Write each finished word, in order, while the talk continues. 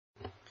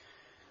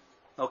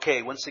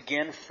Okay, once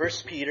again, 1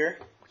 Peter,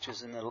 which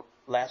is in the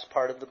last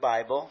part of the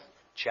Bible,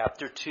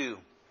 chapter 2.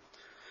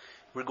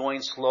 We're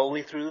going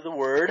slowly through the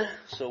Word,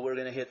 so we're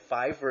going to hit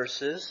 5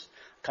 verses.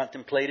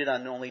 Contemplated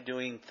on only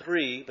doing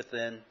 3, but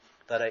then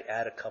thought I'd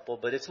add a couple.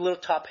 But it's a little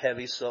top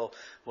heavy, so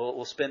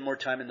we'll spend more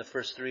time in the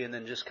first 3 and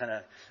then just kind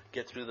of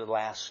get through the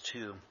last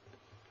 2.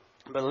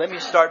 But let me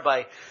start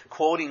by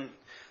quoting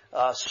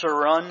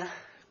Søren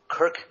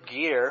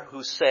Kierkegaard,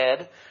 who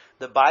said,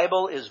 "The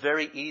Bible is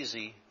very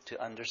easy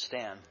to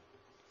understand.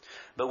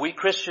 But we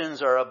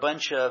Christians are a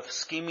bunch of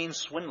scheming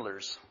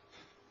swindlers."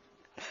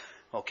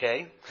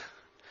 Okay?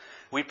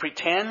 We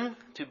pretend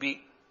to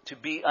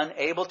be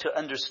unable to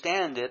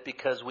understand it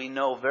because we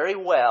know very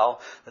well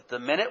that the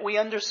minute we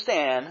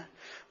understand,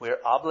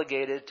 we're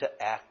obligated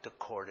to act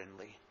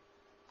accordingly.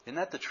 Isn't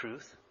that the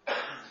truth?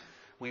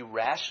 We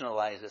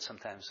rationalize it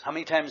sometimes. How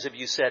many times have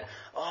you said,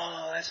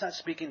 "Oh, that's not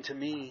speaking to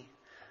me.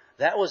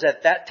 That was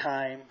at that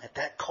time, at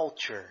that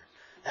culture.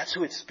 That's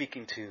who it's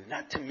speaking to,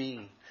 not to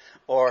me."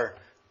 Or,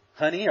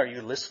 "Honey, are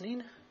you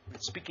listening?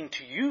 It's speaking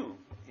to you."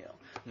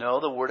 No,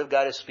 the Word of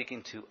God is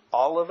speaking to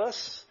all of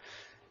us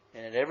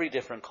and in every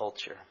different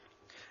culture.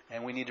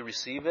 And we need to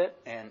receive it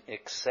and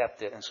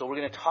accept it. And so we're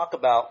going to talk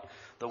about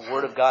the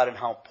Word of God and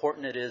how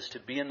important it is to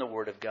be in the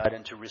Word of God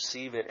and to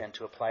receive it and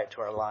to apply it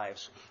to our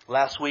lives.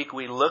 Last week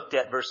we looked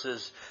at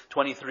verses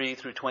 23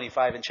 through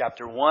 25 in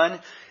chapter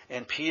 1.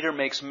 And Peter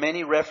makes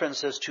many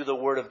references to the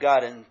Word of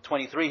God. In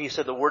 23 he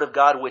said, "The Word of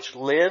God which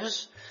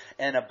lives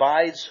and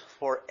abides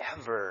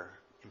forever."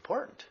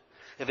 Important.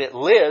 If it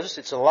lives,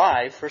 it's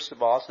alive. First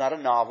of all, it's not a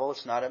novel.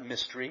 It's not a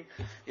mystery.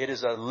 It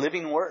is a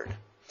living Word.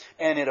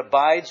 And it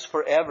abides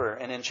forever.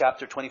 And in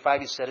chapter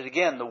 25, he said it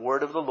again. The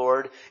word of the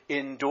Lord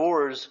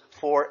endures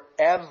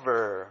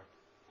forever.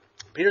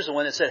 Peter's the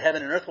one that said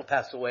heaven and earth will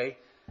pass away,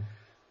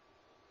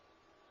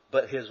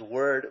 but his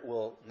word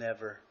will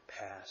never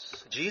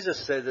pass.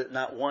 Jesus said that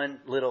not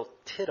one little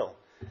tittle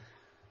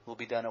will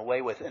be done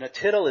away with. And a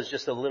tittle is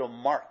just a little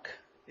mark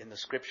in the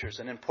Scriptures.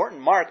 An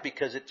important mark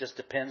because it just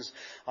depends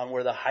on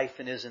where the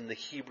hyphen is in the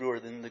Hebrew or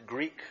in the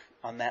Greek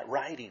on that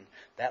writing.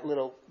 That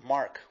little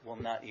mark will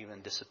not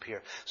even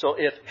disappear. So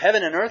if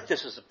heaven and earth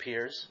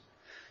disappears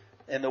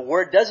and the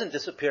Word doesn't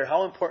disappear,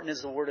 how important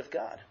is the Word of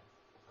God?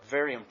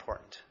 Very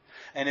important.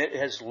 And it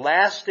has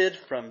lasted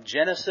from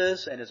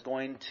Genesis and is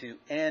going to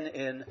end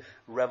in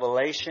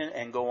Revelation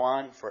and go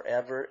on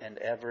forever and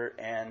ever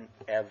and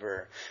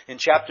ever. In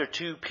chapter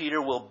 2,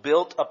 Peter will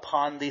build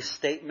upon these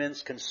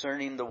statements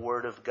concerning the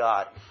Word of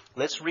God.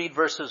 Let's read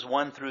verses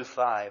 1 through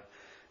 5,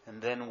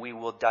 and then we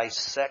will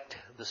dissect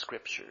the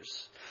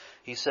Scriptures.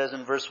 He says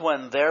in verse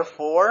 1,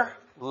 "Therefore,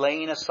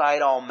 laying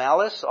aside all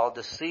malice, all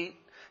deceit,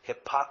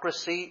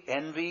 hypocrisy,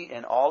 envy,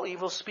 and all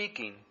evil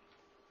speaking,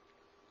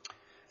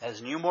 as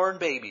newborn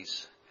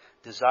babies,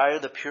 desire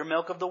the pure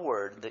milk of the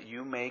Word, that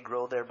you may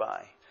grow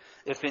thereby.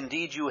 If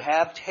indeed you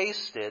have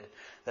tasted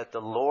that the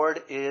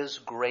Lord is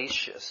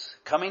gracious,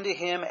 coming to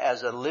Him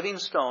as a living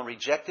stone,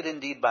 rejected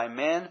indeed by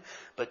men,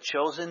 but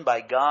chosen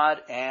by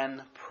God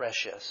and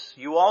precious.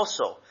 You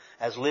also,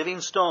 as living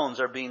stones,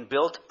 are being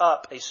built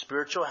up a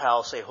spiritual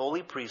house, a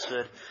holy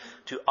priesthood,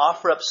 to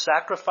offer up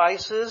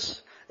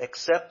sacrifices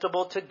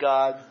acceptable to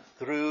God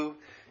through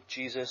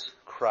Jesus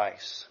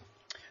Christ."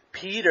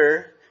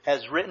 Peter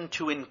has written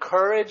to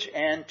encourage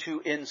and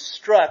to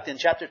instruct. In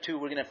chapter 2,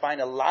 we're going to find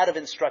a lot of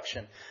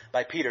instruction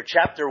by Peter.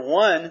 Chapter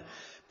 1,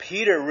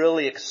 Peter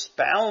really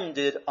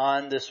expounded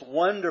on this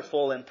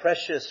wonderful and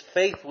precious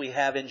faith we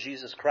have in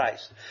Jesus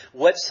Christ.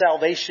 What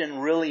salvation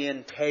really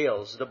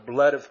entails, the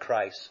blood of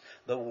Christ,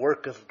 the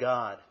work of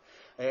God,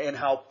 and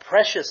how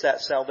precious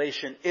that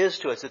salvation is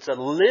to us. It's a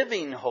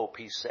living hope,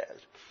 he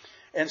said.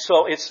 And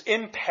so it's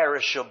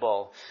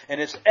imperishable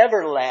and it's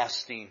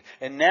everlasting.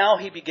 And now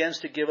he begins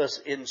to give us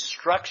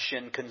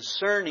instruction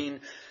concerning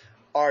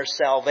our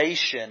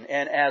salvation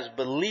and as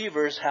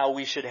believers how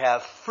we should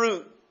have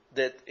fruit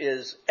that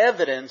is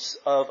evidence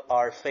of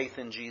our faith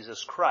in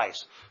Jesus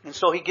Christ. And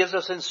so he gives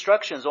us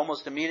instructions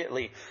almost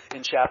immediately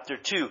in chapter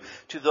 2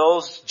 to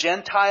those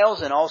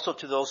Gentiles and also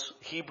to those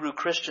Hebrew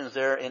Christians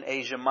there in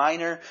Asia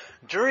Minor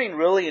during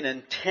really an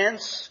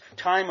intense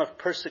time of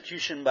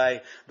persecution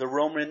by the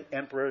Roman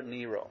Emperor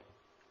Nero.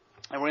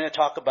 And we're going to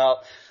talk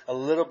about a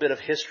little bit of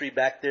history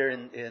back there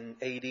in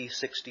AD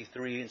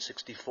 63 and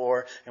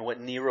 64 and what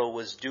Nero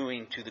was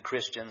doing to the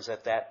Christians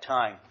at that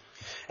time.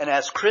 And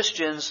as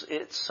Christians,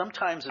 it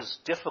sometimes is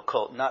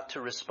difficult not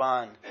to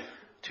respond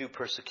to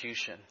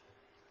persecution.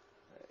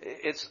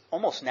 It's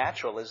almost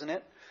natural, isn't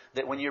it?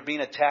 That when you're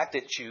being attacked,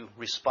 that you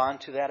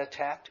respond to that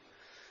attack.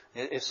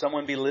 If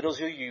someone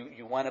belittles you,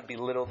 you want to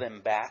belittle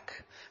them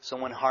back.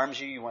 Someone harms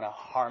you, you want to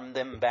harm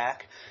them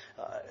back.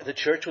 The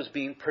church was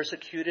being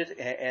persecuted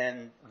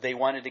and they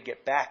wanted to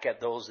get back at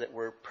those that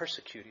were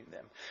persecuting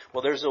them.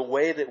 Well, there's a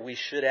way that we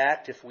should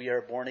act if we are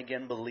born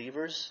again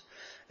believers.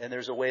 And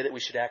there's a way that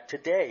we should act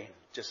today,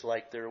 just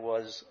like there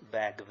was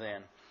back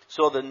then.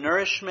 So the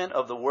nourishment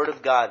of the Word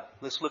of God.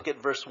 Let's look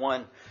at verse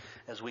 1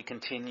 as we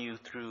continue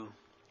through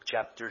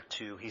chapter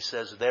 2. He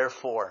says,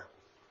 "Therefore."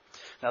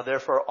 Now,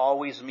 therefore,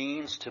 always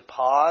means to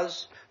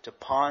pause, to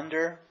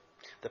ponder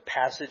the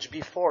passage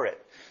before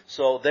it.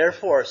 So,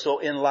 therefore,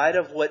 in light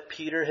of what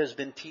Peter has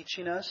been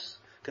teaching us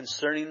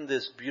concerning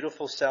this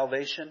beautiful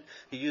salvation,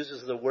 he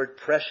uses the word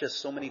precious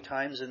so many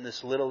times in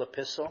this little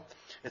epistle.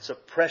 It's a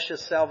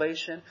precious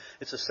salvation.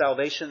 It's a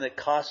salvation that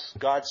costs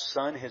God's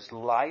Son His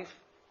life.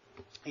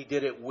 He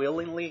did it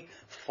willingly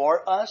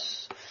for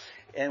us.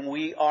 And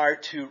we are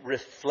to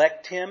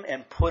reflect Him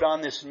and put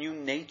on this new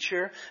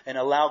nature and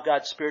allow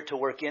God's Spirit to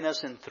work in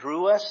us and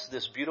through us,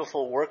 this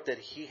beautiful work that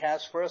He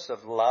has for us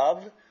of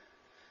love,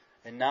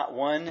 and not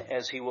one,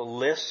 as He will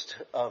list,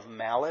 of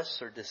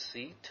malice or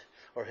deceit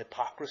or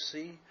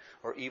hypocrisy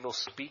or evil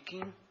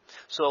speaking.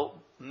 So,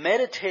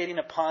 meditating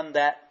upon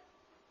that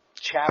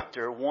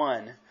chapter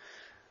 1,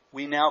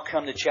 we now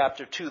come to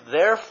chapter 2.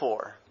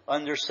 Therefore,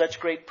 under such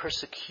great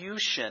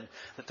persecution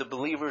that the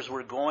believers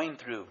were going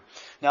through.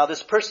 Now,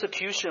 this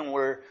persecution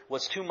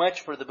was too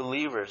much for the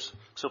believers.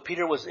 So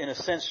Peter was, in a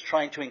sense,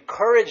 trying to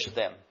encourage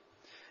them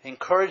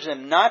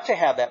not to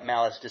have that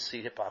malice,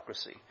 deceit,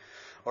 hypocrisy,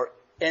 or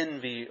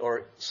envy,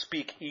 or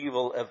speak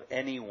evil of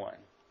anyone,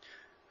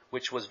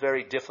 which was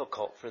very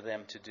difficult for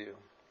them to do.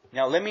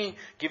 Now, let me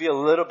give you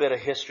a little bit of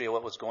history of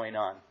what was going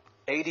on.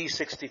 AD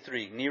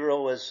 63,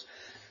 Nero was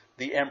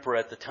the emperor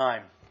at the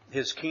time.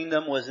 His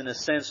kingdom was, in a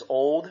sense,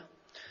 old.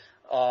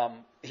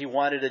 He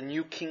wanted a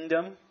new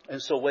kingdom.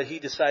 And so what he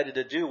decided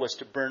to do was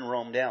to burn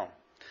Rome down.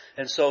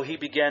 And so he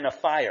began a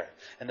fire.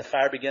 And the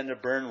fire began to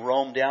burn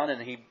Rome down.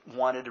 And he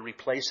wanted to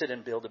replace it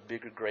and build a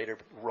bigger, greater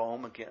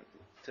Rome again,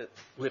 to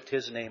lift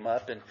his name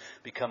up and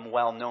become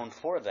well known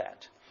for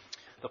that.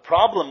 The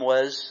problem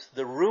was,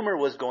 the rumor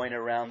was going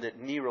around that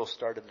Nero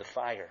started the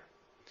fire.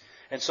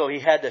 And so he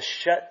had to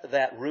shut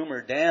that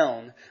rumor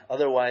down,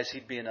 otherwise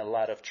he'd be in a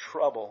lot of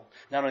trouble.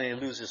 Not only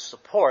lose his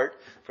support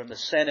from the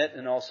Senate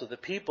and also the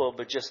people,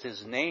 but just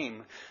his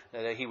name,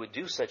 that he would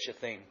do such a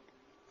thing.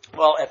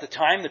 Well, at the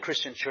time, the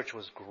Christian church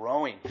was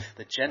growing.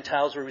 The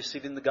Gentiles were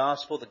receiving the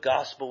gospel. The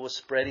gospel was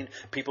spreading.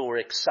 People were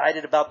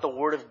excited about the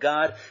Word of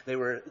God. They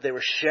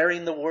were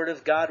sharing the Word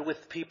of God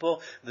with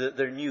people.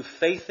 Their new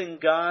faith in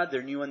God,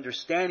 their new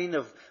understanding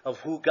of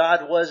who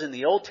God was in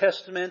the Old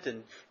Testament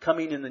and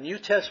coming in the New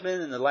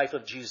Testament, in the life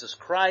of Jesus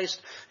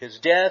Christ, His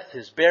death,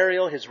 His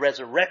burial, His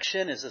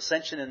resurrection, His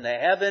ascension into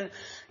heaven.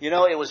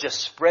 It was just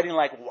spreading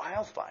like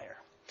wildfire.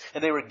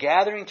 And they were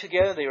gathering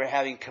together, they were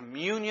having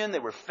communion, they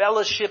were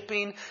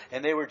fellowshipping,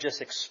 and they were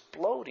just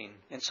exploding.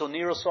 And so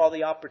Nero saw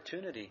the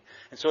opportunity.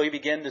 And so he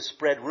began to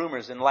spread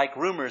rumors. And like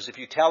rumors, if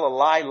you tell a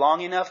lie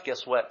long enough,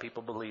 guess what?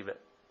 People believe it.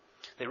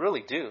 They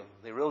really do.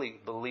 They really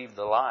believe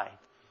the lie.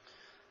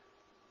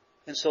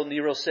 And so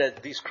Nero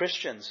said, these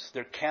Christians,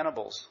 they're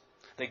cannibals.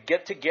 They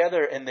get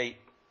together and they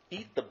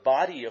eat the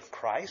body of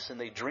Christ and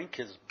they drink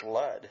His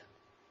blood.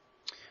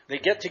 They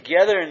get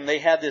together and they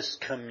have this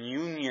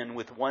communion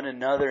with one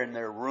another in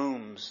their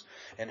rooms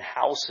and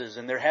houses,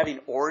 and they're having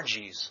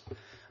orgies.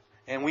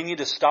 And we need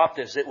to stop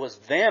this. It was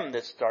them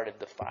that started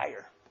the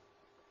fire.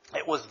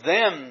 It was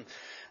them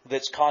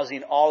that's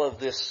causing all of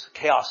this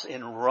chaos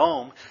in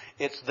Rome.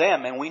 It's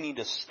them, and we need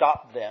to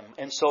stop them.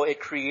 And so it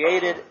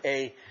created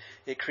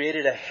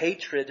a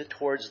hatred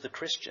towards the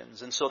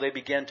Christians. And so they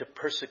began to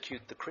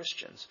persecute the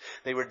Christians.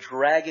 They were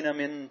dragging them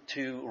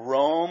into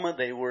Rome.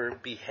 They were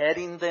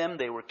beheading them.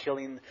 They were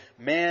killing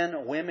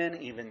men,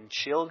 women, even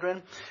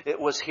children. It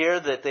was here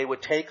that they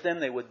would take them,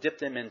 they would dip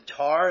them in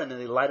tar, and then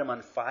they light them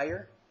on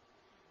fire.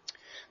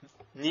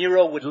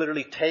 Nero would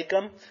literally take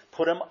them,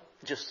 put them,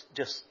 just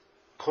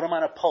put them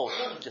on a post,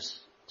 just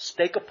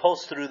stake a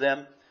post through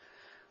them,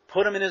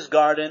 put them in his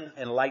garden,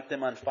 and light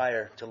them on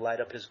fire to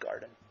light up his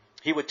garden.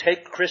 He would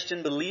take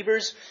Christian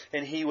believers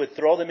and he would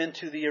throw them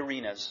into the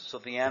arenas so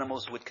the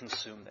animals would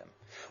consume them.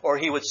 Or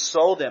he would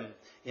sew them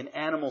in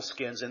animal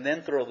skins and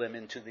then throw them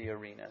into the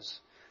arenas.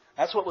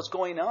 That's what was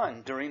going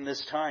on during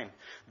this time.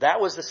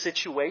 That was the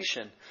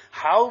situation.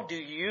 How do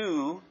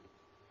you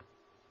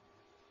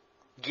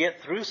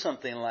get through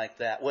something like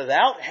that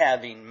without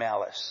having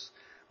malice,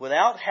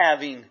 without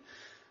having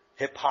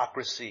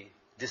hypocrisy,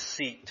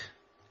 deceit,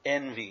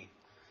 envy,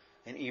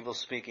 and evil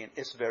speaking?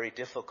 It's very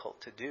difficult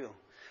to do.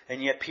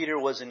 And yet Peter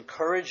was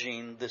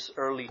encouraging this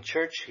early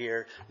church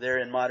here, there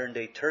in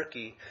modern-day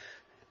Turkey,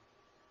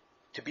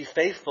 to be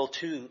faithful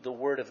to the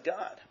Word of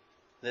God.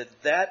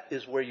 That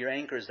is where your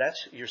anchor is.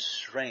 That's your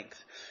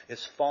strength.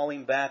 It's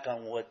falling back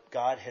on what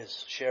God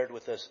has shared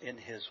with us in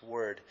His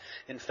Word.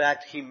 In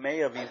fact, he may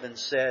have even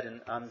said, and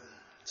I'm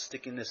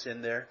sticking this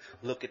in there,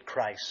 look at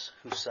Christ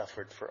who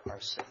suffered for our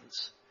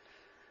sins.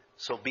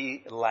 So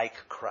be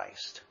like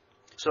Christ.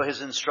 So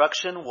his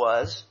instruction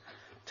was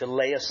to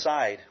lay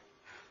aside.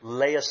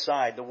 Lay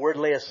aside. The word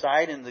lay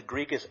aside in the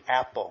Greek is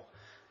apo.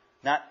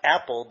 Not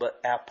apple, but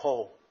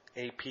apo.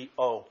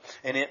 A-P-O.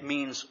 And it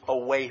means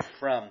away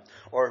from,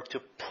 or to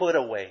put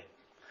away.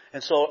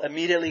 And so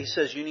immediately he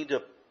says you need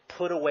to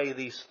put away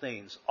these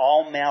things.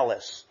 All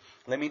malice.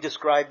 Let me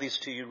describe these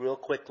to you real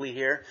quickly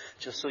here,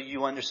 just so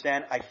you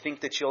understand. I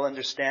think that you'll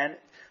understand.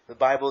 The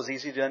Bible is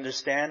easy to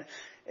understand.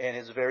 And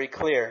it's very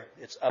clear.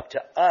 It's up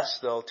to us,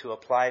 though, to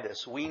apply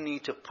this. We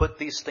need to put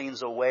these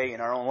things away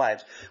in our own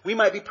lives. We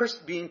might be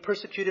being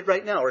persecuted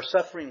right now or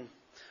suffering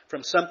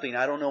from something.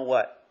 I don't know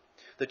what.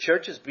 The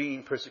church is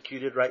being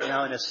persecuted right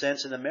now, in a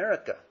sense, in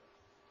America.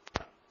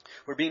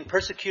 We're being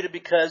persecuted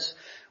because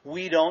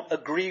we don't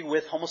agree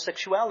with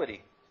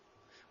homosexuality.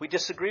 We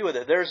disagree with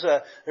it. There's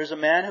a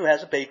man who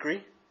has a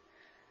bakery.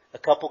 A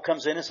couple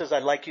comes in and says,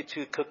 "I'd like you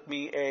to cook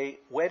me a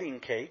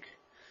wedding cake."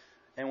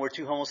 And we're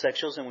two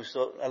homosexuals, and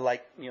I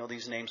like,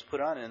 these names put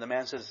on it. And the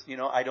man says,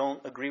 "I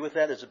don't agree with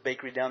that. There's a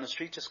bakery down the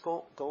street. Just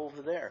go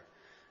over there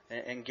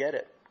and get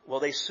it." Well,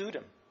 they sued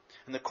him,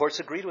 and the courts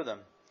agreed with him.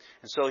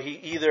 And so he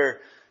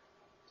either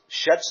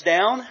shuts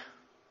down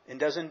and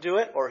doesn't do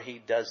it, or he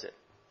does it.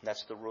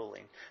 That's the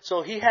ruling.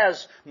 So he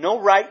has no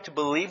right to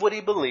believe what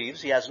he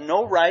believes. He has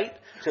no right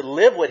to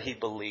live what he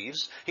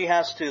believes. He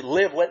has to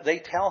live what they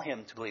tell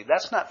him to believe.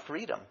 That's not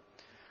freedom.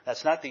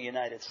 That's not the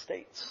United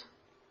States.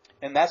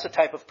 And that's the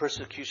type of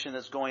persecution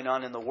that's going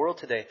on in the world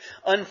today.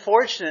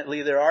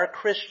 Unfortunately, there are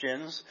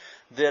Christians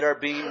that are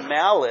being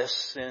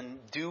malice and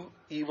do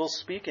evil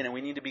speaking, and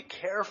we need to be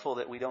careful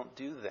that we don't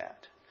do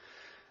that.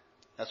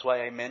 That's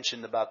why I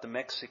mentioned about the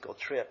Mexico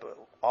trip.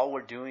 All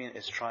we're doing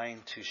is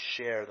trying to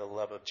share the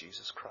love of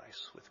Jesus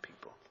Christ with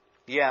people.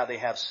 Yeah, they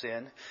have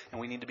sin,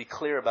 and we need to be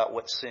clear about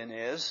what sin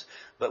is,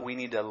 but we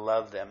need to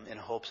love them in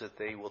hopes that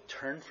they will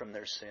turn from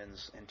their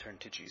sins and turn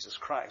to Jesus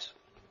Christ.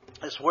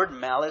 This word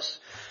malice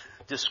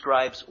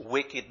describes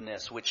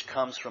wickedness which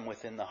comes from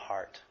within the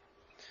heart.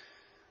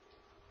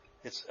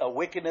 It's a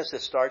wickedness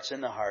that starts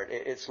in the heart.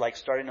 It's like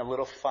starting a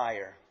little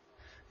fire,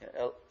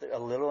 a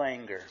little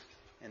anger,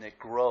 and it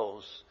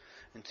grows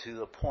into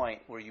the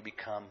point where you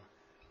become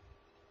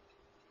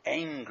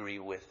angry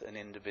with an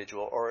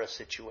individual or a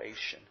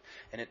situation,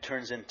 and it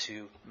turns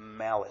into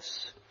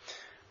malice.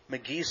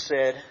 McGee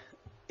said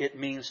it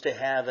means to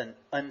have an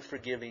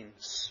unforgiving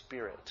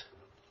spirit.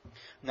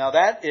 Now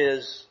that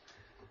is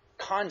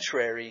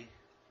contrary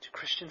to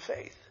Christian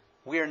faith.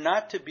 We are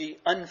not to be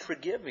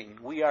unforgiving.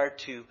 We are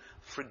to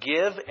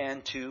forgive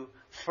and to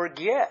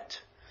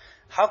forget.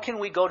 How can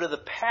we go to the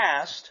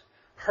past,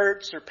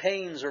 hurts or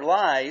pains or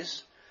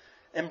lies,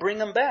 and bring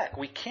them back?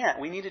 We can't.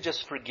 We need to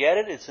just forget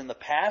it. It's in the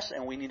past,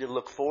 and we need to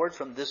look forward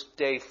from this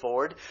day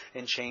forward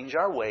and change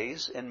our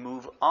ways and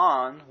move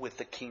on with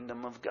the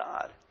kingdom of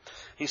God.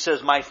 He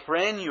says, "My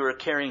friend, you are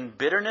carrying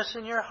bitterness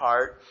in your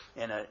heart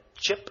and a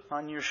chip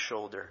on your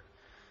shoulder.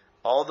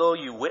 Although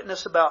you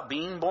witness about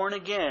being born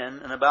again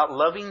and about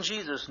loving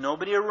Jesus,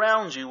 nobody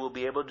around you will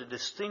be able to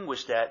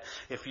distinguish that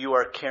if you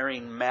are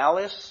carrying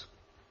malice,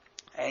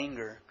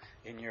 anger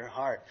in your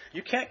heart."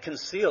 You can't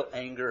conceal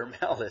anger or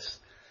malice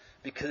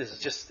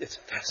because it's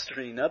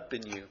festering up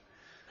in you.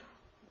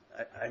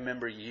 I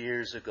remember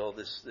years ago,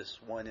 this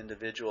one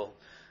individual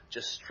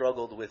just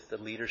struggled with the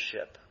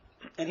leadership.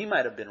 And he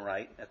might have been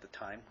right at the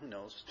time. Who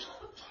knows?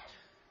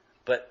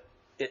 But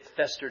it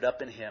festered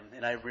up in him.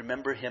 And I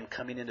remember him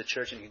coming into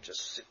church and he'd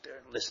just sit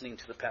there listening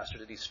to the pastor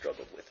that he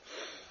struggled with.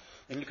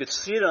 And you could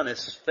see it on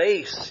his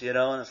face,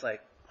 and it's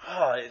like,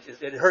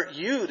 it hurt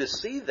you to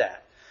see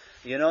that.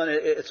 And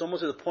it's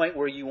almost to the point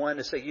where you want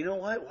to say, you know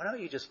what? Why don't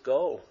you just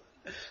go?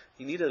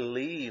 You need to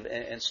leave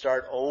and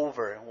start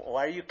over.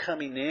 Why are you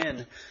coming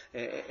in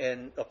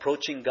and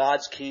approaching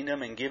God's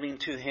kingdom and giving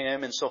to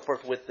Him and so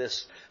forth with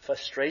this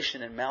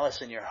frustration and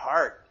malice in your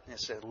heart? And it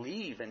said,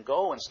 leave and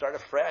go and start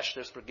afresh.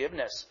 There's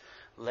forgiveness.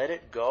 Let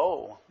it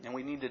go. And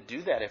we need to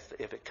do that if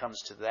it comes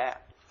to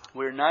that.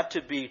 We're not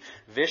to be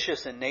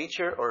vicious in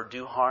nature or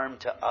do harm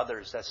to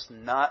others. That's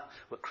not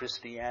what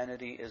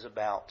Christianity is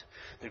about.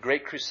 The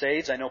Great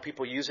Crusades, I know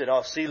people use it.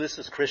 Oh, see, this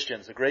is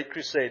Christians. The Great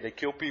Crusade, they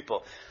kill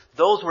people.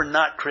 Those were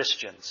not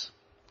Christians.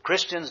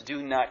 Christians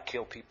do not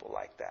kill people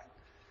like that.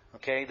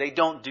 Okay? They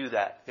don't do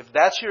that. If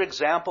that's your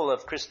example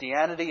of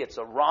Christianity, it's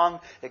a wrong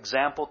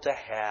example to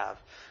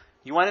have.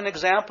 You want an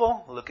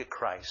example? Look at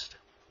Christ.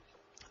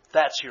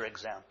 That's your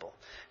example.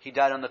 He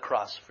died on the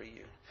cross for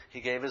you. He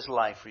gave His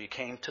life for you. He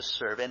came to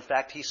serve. In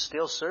fact, He's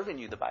still serving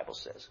you, the Bible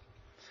says.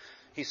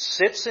 He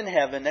sits in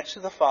heaven next to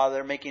the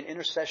Father, making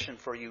intercession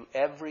for you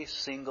every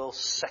single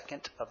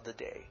second of the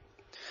day.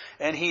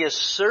 And He is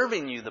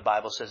serving you, the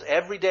Bible says.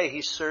 Every day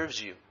He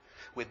serves you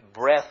with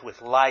breath,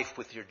 with life,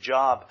 with your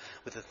job,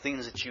 with the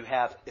things that you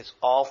have. It's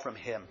all from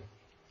Him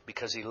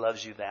because He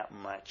loves you that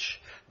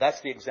much. That's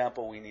the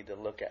example we need to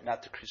look at,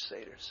 not the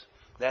Crusaders.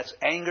 That's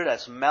anger,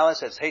 that's malice,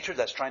 that's hatred,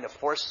 that's trying to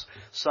force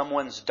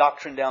someone's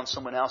doctrine down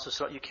someone else's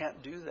throat. You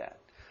can't do that.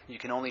 You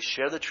can only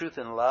share the truth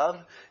in love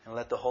and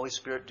let the Holy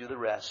Spirit do the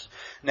rest.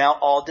 Now,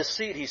 all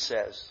deceit, he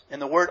says. And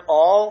the word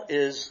all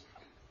is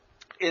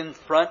in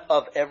front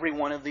of every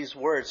one of these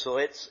words. So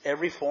it's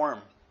every form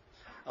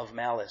of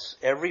malice,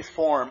 every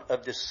form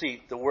of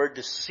deceit. The word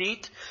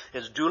deceit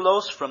is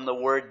doulos from the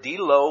word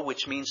delo,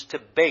 which means to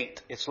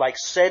bait. It's like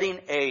setting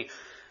a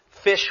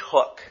fish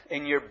hook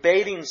and you're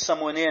baiting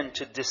someone in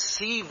to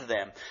deceive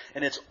them.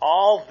 And it's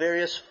all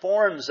various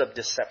forms of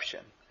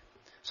deception.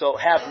 So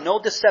have no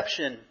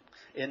deception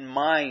in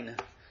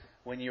mind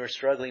when you're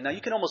struggling. Now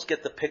you can almost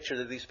get the picture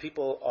that these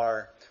people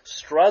are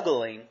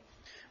struggling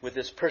with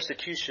this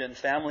persecution,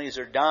 families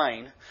are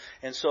dying.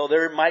 And so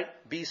there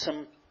might be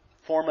some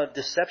form of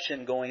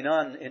deception going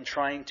on in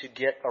trying to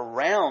get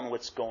around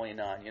what's going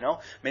on, you know.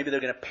 Maybe they're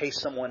going to pay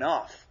someone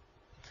off.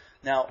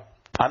 Now,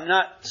 I'm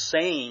not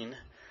saying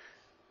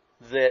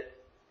that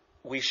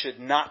we should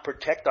not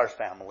protect our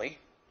family.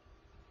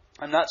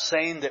 I'm not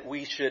saying that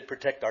we should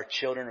protect our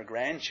children or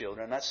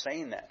grandchildren. I'm not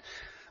saying that.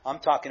 I'm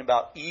talking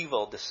about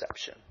evil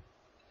deception.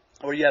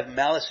 Or you have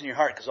malice in your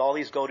heart, because all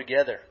these go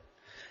together.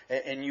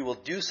 And you will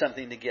do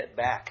something to get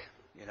back.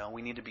 You know,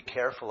 we need to be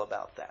careful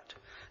about that.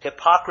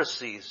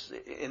 Hypocrisies,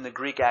 in the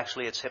Greek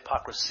actually it's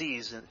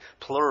hypocrisies,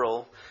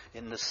 plural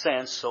in the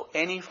sense. So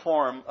any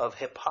form of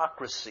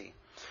hypocrisy.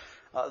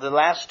 The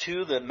last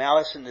two, the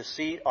malice and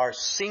deceit, are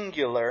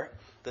singular.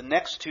 The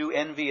next two,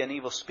 envy and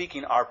evil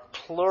speaking, are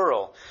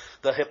plural.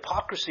 The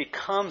hypocrisy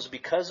comes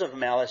because of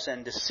malice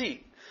and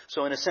deceit.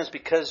 So in a sense,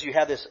 because you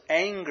have this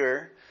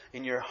anger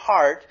in your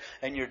heart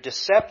and you're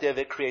deceptive,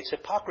 it creates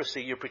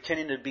hypocrisy. You're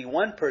pretending to be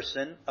one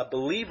person, a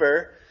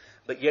believer,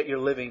 but yet you're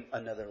living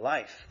another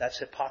life. That's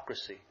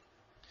hypocrisy.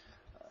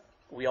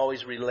 We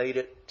always relate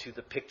it to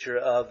the picture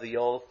of the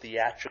old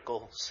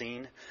theatrical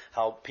scene,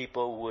 how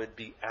people would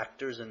be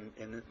actors, and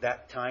in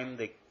that time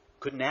they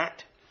couldn't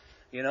act.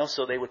 You know,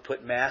 so they would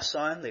put masks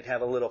on. They'd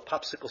have a little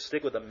popsicle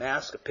stick with a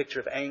mask, a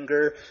picture of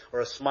anger or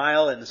a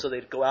smile, and so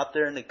they'd go out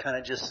there and they'd kind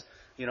of just,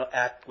 you know,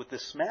 act with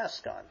this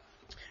mask on.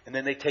 And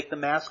then they take the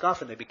mask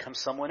off and they become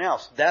someone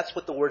else. That's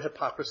what the word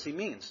hypocrisy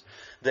means.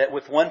 That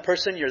with one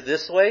person you're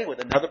this way, with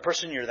another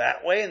person you're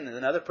that way, and with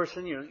another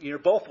person you're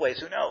both ways.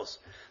 Who knows?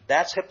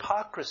 That's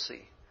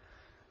hypocrisy.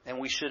 And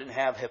we shouldn't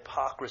have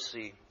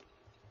hypocrisy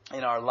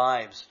in our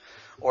lives.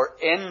 Or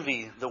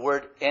envy. The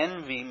word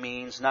envy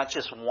means not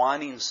just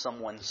wanting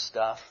someone's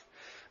stuff,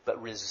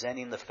 but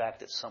resenting the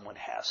fact that someone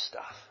has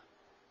stuff.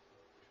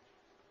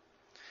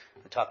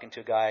 I was talking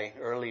to a guy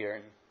earlier,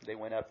 and they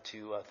went up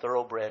to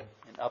Thoroughbred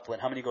in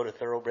Upland. How many go to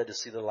Thoroughbred to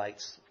see the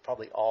lights?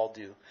 Probably all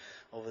do.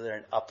 Over there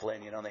in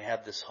Upland, you know, they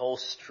have this whole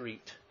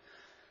street.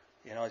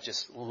 You know, it's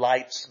just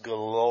lights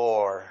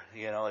galore.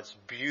 You know, it's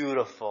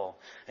beautiful.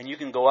 And you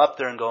can go up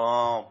there and go,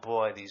 oh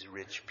boy, these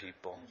rich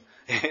people.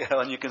 You know,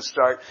 and you can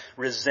start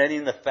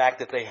resenting the fact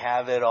that they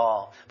have it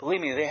all.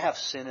 Believe me, they have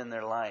sin in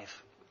their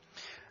life.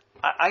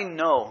 I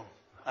know,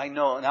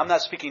 and I'm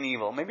not speaking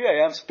evil. Maybe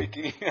I am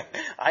speaking evil.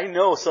 I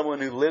know someone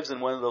who lives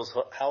in one of those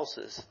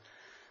houses.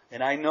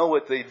 And I know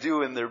what they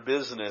do in their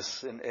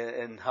business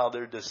and how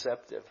they're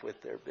deceptive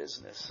with their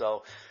business.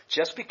 So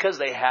just because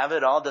they have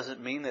it all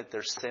doesn't mean that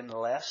they're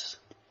sinless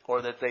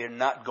or that they are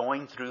not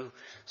going through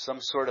some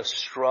sort of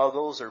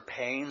struggles or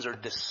pains or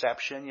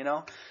deception, you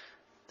know.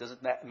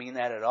 Doesn't that mean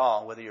that at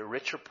all. Whether you're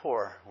rich or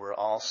poor, we're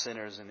all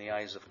sinners in the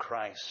eyes of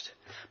Christ.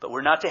 But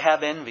we're not to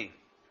have envy.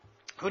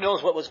 Who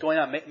knows what was going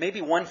on? Maybe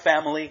one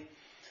family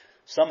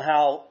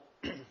somehow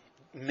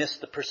missed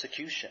the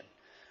persecution.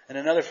 And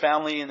another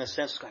family, in a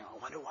sense, is going,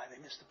 I wonder why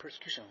they missed the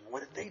persecution.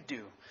 What did they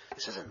do?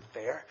 This isn't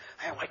fair.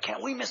 Why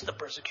can't we miss the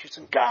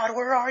persecution? God,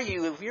 where are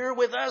you? If you're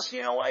with us,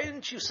 you know, why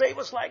didn't you save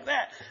us like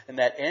that? And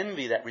that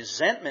envy, that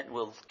resentment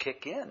will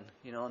kick in,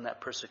 you know, in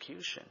that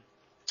persecution.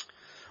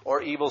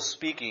 Or evil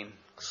speaking,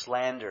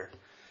 slander,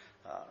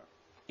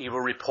 evil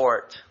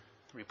report,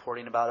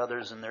 reporting about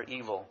others and their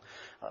evil,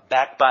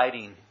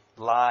 backbiting,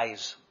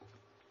 lies,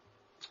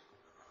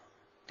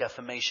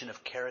 defamation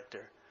of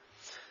character.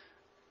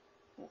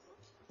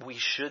 We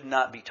should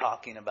not be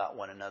talking about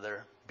one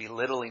another,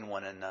 belittling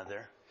one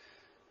another,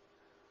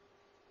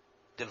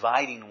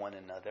 dividing one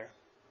another.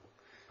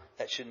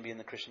 That shouldn't be in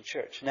the Christian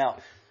church. Now,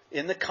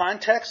 in the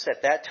context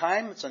at that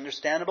time, it's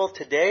understandable.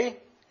 Today,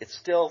 it's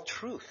still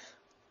truth.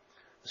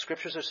 The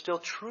scriptures are still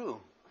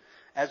true.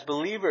 As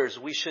believers,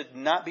 we should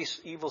not be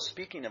evil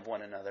speaking of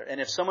one another. And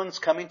if someone's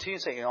coming to you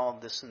and saying, oh,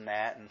 this and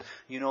that, and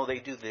you know they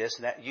do this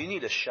and that, you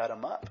need to shut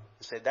them up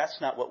and say, that's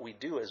not what we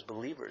do as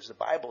believers. The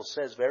Bible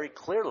says very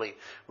clearly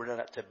we're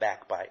not to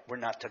backbite. We're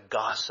not to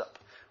gossip.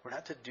 We're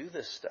not to do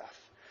this stuff.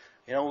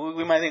 You know,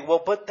 we might think,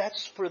 well, but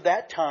that's for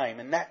that time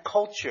and that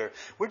culture.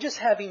 We're just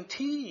having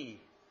tea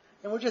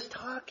and we're just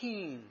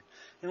talking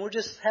and we're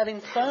just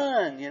having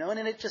fun, you know, and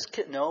then it just,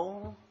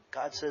 no,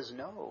 God says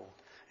no.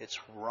 It's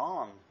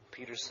wrong.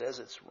 Peter says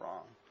it's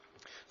wrong.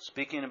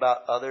 Speaking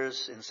about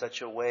others in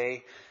such a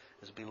way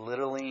as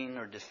belittling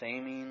or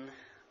defaming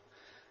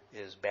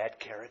is bad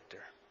character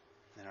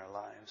in our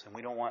lives. And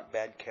we don't want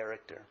bad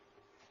character.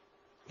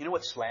 You know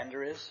what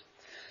slander is?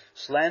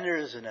 Slander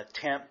is an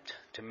attempt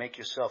to make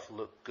yourself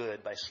look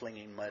good by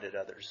slinging mud at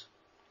others.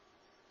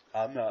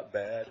 I'm not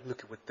bad.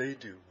 Look at what they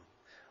do.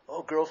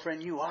 Oh,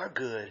 girlfriend, you are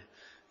good.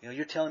 You know,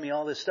 you're telling me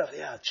all this stuff.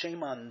 Yeah,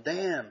 shame on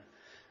them.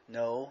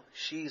 No,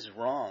 she's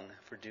wrong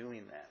for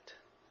doing that.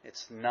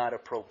 It's not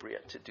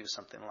appropriate to do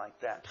something like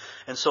that.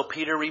 And so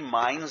Peter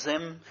reminds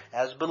them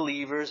as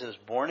believers, as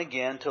born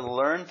again, to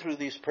learn through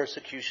these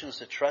persecutions,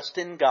 to trust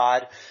in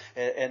God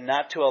and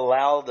not to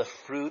allow the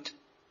fruit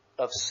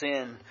of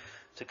sin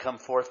to come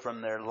forth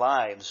from their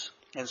lives.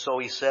 And so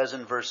he says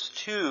in verse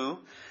 2,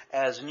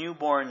 as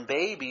newborn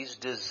babies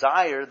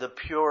desire the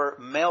pure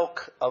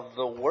milk of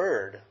the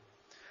word.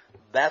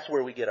 That's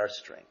where we get our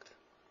strength.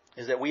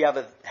 is that we have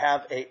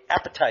a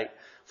appetite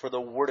for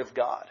the Word of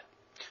God.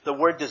 The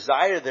word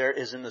desire there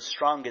is in the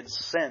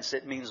strongest sense.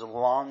 It means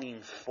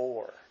longing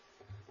for.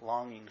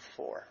 Longing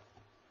for.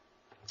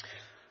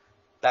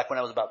 Back when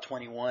I was about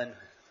 21,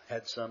 I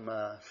had some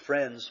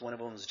friends. One of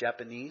them was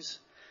Japanese.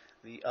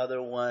 The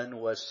other one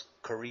was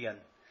Korean.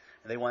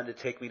 And they wanted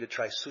to take me to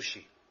try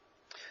sushi.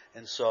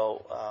 And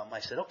so I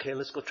said, okay,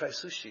 let's go try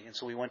sushi. And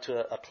so we went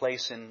to a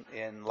place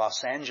in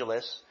Los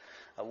Angeles,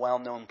 a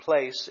well-known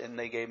place, and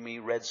they gave me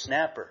red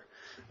snapper,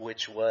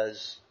 which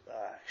was,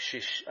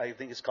 I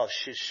think it's called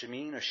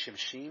shishimin or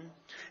shimshim.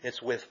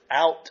 It's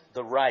without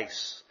the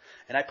rice.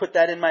 And I put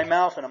that in my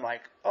mouth, and I'm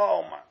like,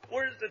 oh my,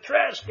 where's the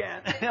trash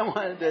can?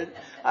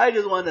 I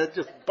just wanted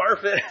to just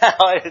barf it out.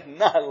 I did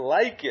not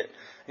like it.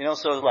 So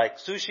it was like,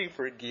 sushi,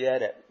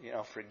 forget it.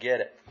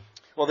 Forget it.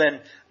 Well,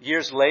 then,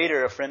 years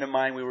later, a friend of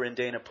mine, we were in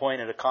Dana Point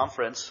at a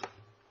conference,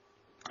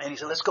 and he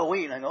said, let's go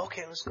eat. And I go,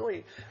 okay, let's go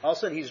eat. All of a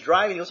sudden, he's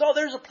driving. He goes, oh,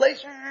 there's a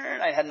place.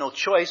 And I had no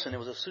choice, and it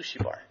was a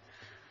sushi bar.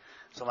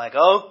 So I'm like,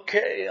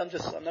 okay, I'm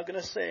not going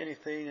to say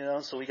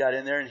anything, So we got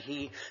in there, and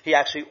he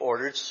actually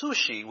ordered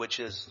sushi, which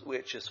is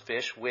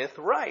fish with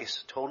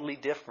rice, totally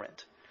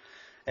different.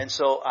 And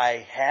so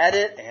I had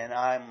it, and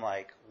I'm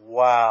like,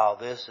 wow,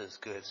 this is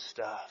good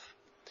stuff.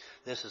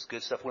 This is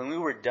good stuff. When we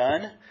were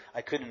done,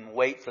 I couldn't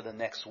wait for the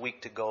next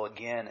week to go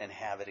again and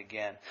have it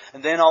again.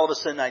 And then all of a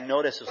sudden I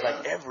noticed it was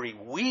like every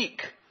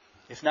week,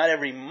 if not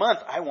every month,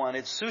 I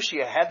wanted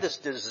sushi. I had this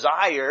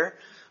desire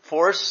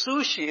for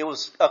sushi. It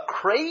was a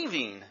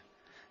craving.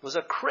 It was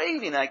a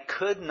craving. I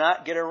could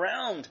not get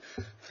around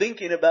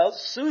thinking about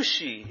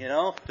sushi,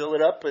 Fill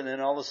it up and then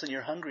all of a sudden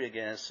you're hungry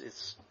again.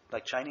 It's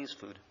like Chinese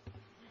food.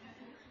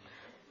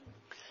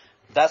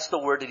 That's the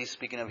word that he's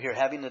speaking of here,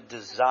 having a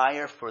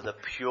desire for the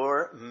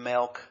pure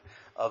milk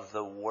of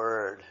the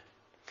Word.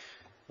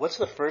 What's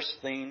the first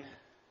thing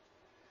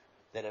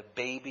that a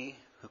baby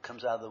who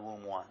comes out of the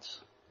womb wants?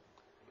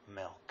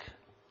 Milk.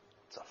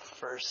 It's the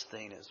first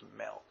thing is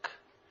milk.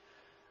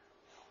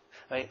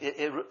 I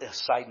mean, a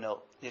side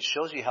note, it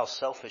shows you how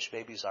selfish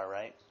babies are,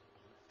 right?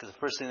 Because the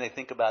first thing they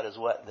think about is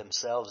what?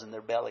 Themselves and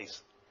their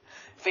bellies.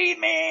 Feed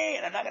me,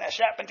 and I'm not going to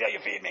shop until you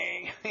feed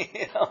me.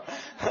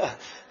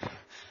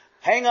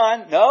 Hang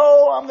on.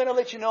 No, I'm going to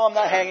let you know I'm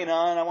not hanging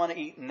on. I want to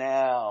eat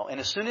now. And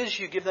as soon as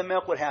you give them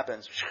milk, what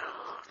happens?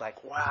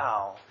 Like,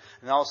 wow.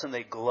 And all of a sudden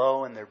they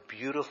glow and they're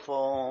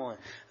beautiful.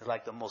 They're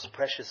like the most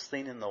precious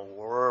thing in the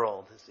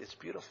world. It's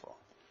beautiful.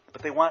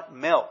 But they want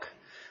milk.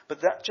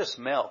 But not just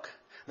milk.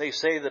 They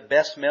say the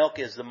best milk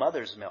is the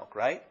mother's milk,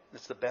 right?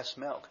 It's the best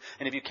milk.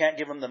 And if you can't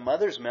give them the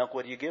mother's milk,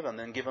 what do you give them?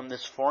 Then give them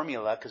this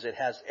formula because it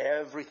has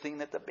everything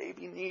that the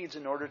baby needs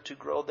in order to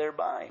grow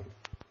thereby.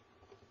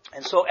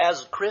 And so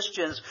as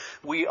Christians,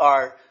 we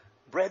are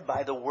bred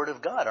by the Word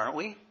of God, aren't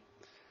we?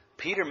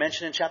 Peter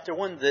mentioned in chapter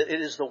 1 that it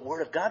is the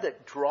Word of God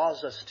that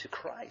draws us to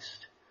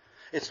Christ.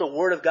 It's the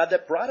Word of God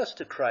that brought us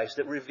to Christ,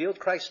 that revealed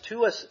Christ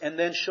to us and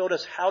then showed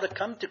us how to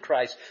come to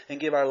Christ and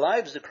give our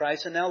lives to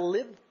Christ and now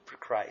live for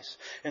Christ.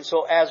 And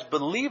so as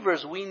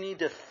believers, we need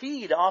to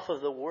feed off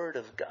of the Word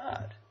of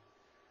God.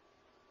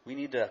 We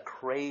need to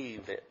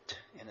crave it,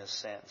 in a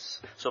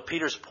sense. So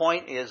Peter's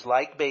point is,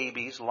 like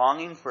babies,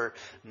 longing for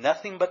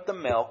nothing but the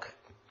milk,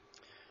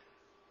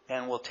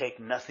 and will take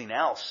nothing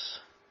else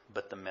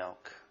but the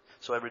milk.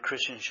 So every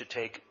Christian should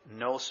take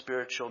no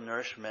spiritual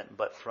nourishment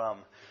but from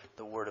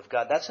the Word of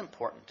God. That's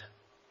important.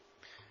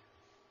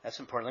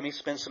 That's important. Let me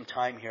spend some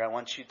time here. I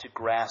want you to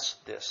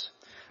grasp this.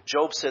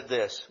 Job said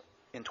this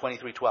in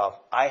 23:12.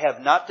 I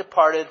have not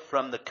departed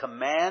from the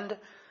command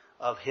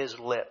of his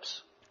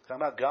lips.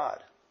 Talking about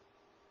God.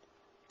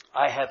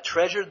 I have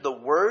treasured the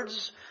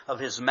words of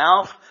his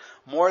mouth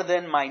more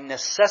than my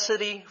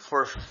necessity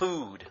for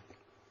food.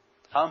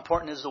 How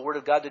important is the Word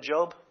of God to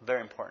Job?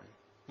 Very important.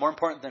 More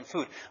important than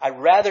food. I'd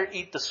rather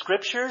eat the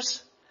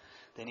Scriptures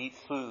than eat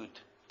food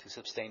to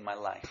sustain my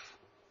life.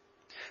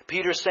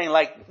 Peter's saying,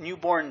 like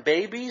newborn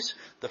babies,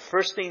 the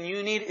first thing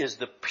you need is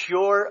the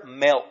pure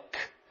milk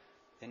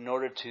in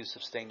order to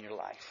sustain your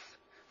life.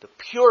 The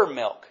pure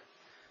milk.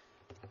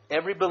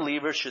 Every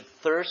believer should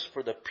thirst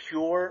for the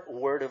pure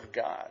Word of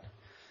God.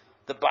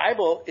 The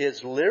Bible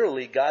is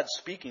literally God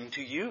speaking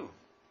to you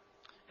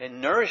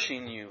and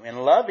nourishing you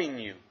and loving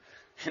you.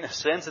 In a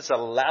sense, it's a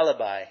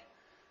lullaby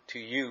to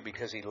you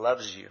because He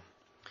loves you.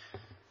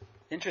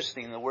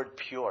 Interesting, the word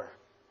pure.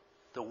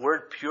 The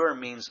word pure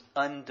means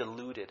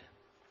undiluted.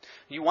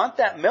 You want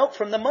that milk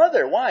from the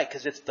mother. Why?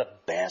 Because it's the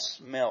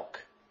best milk.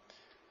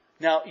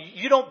 Now,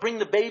 you don't bring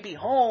the baby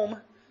home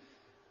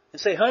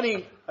and say,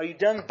 honey, are you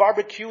done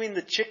barbecuing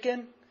the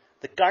chicken,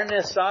 the carne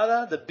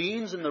asada, the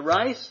beans and the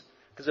rice?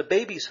 Because the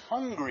baby's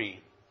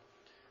hungry.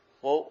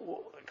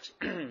 Well,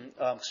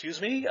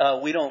 excuse me,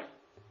 we don't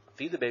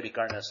feed the baby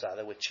carne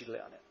asada with chile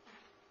on it.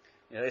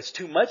 It's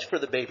too much for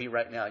the baby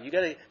right now. You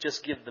got to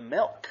just give the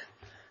milk.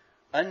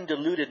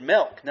 Undiluted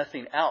milk,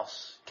 nothing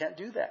else. Can't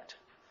do that.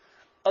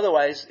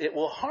 Otherwise, it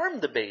will harm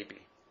the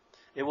baby.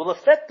 It will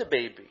affect the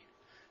baby.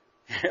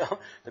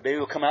 The baby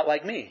will come out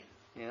like me.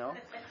 No,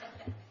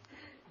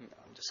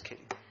 I'm just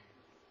kidding.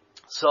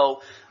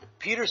 So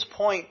Peter's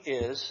point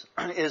is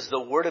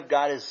the Word of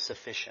God is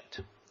sufficient.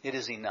 It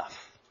is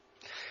enough.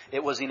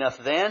 It was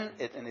enough then,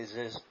 it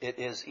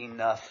is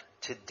enough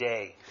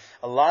today.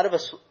 A lot of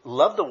us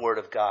love the Word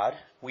of God.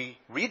 We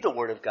read the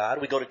Word of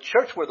God. We go to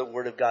church where the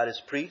Word of God is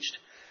preached.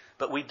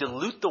 But we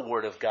dilute the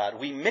Word of God.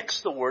 We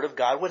mix the Word of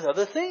God with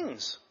other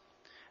things.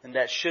 And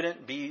that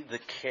shouldn't be the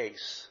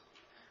case.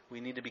 We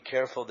need to be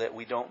careful that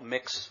we don't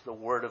mix the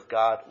Word of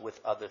God with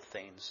other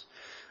things.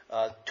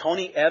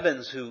 Tony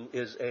Evans, who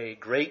is a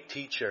great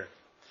teacher,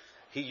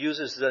 he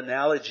uses the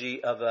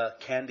analogy of a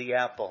candy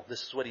apple.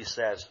 This is what he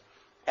says.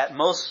 At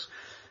most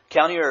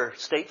county or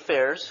state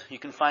fairs, you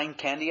can find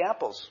candy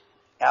apples.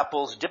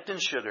 Apples dipped in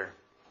sugar.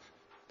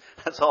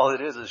 That's all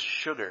it is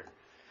sugar.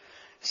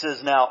 He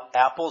says, now,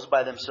 apples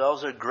by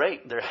themselves are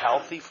great. They're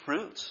healthy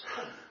fruits.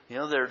 You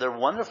know, they're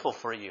wonderful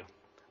for you,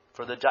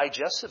 for the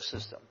digestive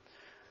system.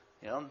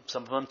 You know,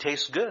 some of them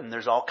taste good, and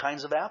there's all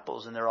kinds of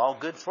apples, and they're all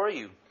good for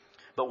you.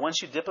 But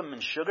once you dip them in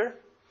sugar,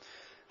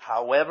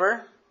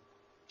 however,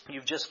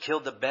 you've just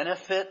killed the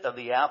benefit of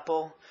the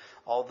apple,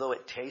 although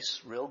it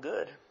tastes real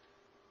good.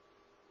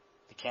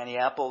 The candy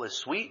apple is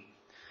sweet,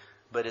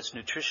 but its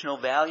nutritional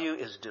value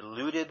is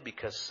diluted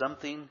because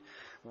something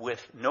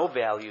with no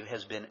value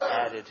has been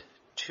added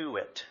to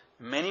it.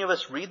 Many of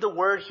us read the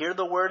Word, hear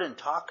the Word, and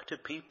talk to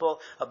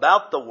people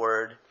about the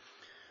Word,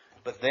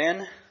 but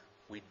then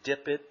we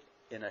dip it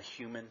in a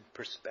human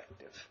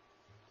perspective.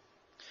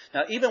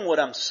 Now, even what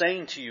I'm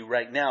saying to you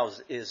right now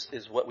is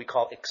what we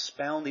call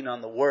expounding on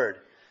the Word.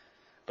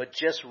 But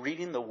just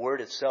reading the Word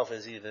itself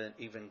is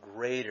even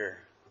greater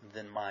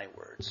than my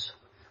words,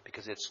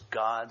 because it's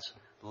God's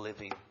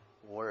living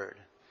Word.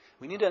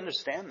 We need to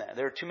understand that.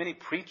 There are too many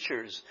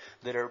preachers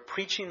that are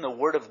preaching the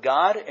Word of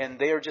God, and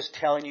they are just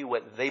telling you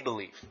what they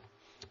believe,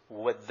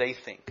 what they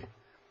think.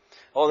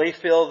 Oh, they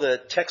fill the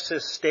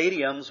Texas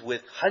stadiums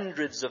with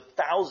hundreds of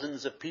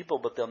thousands of people,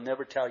 but they'll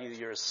never tell you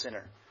you're a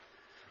sinner.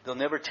 They'll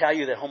never tell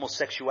you that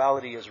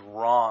homosexuality is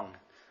wrong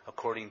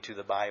according to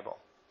the Bible.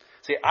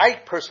 See, I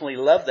personally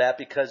love that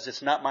because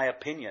it's not my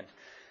opinion.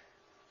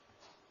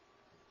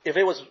 If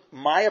it was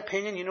my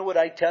opinion, you know what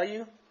I'd tell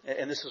you?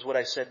 And this is what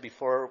I said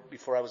before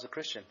I was a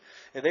Christian.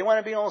 If they want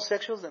to be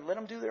homosexuals, then let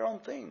them do their own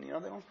thing. You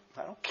know,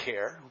 I don't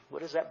care.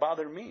 What does that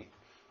bother me?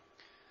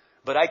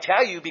 But I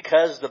tell you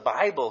because the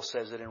Bible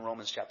says it in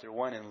Romans chapter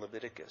 1 and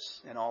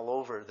Leviticus and all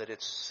over that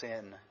it's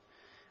sin.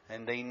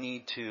 And they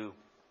need to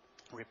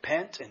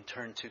repent and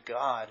turn to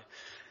God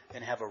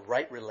and have a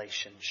right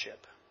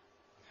relationship.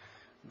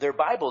 There are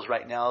Bibles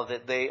right now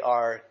that they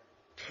are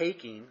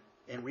taking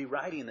and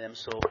rewriting them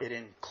so it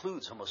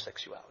includes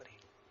homosexuality.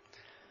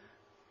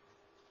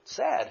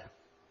 Sad.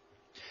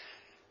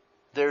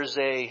 There's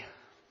a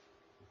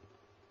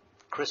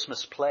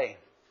Christmas play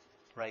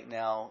right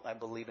now, I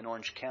believe in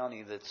Orange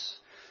County, that's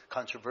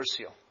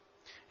controversial.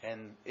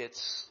 And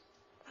it's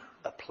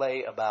a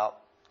play about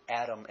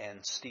Adam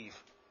and Steve.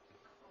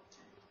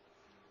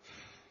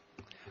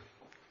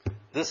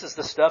 This is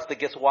the stuff that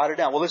gets watered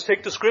down. Well, let's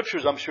take the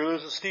scriptures. I'm sure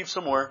there's a Steve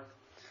somewhere.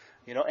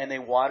 You know, and they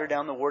water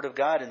down the Word of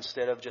God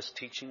instead of just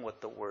teaching what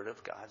the Word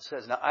of God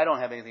says. Now, I don't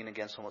have anything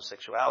against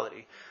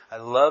homosexuality. I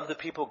love the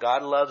people.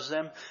 God loves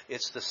them.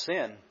 It's the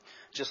sin.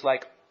 Just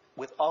like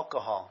with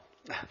alcohol.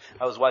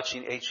 I was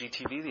watching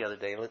HGTV the other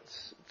day.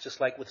 It's just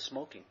like with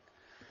smoking.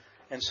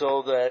 And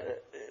so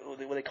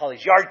what they call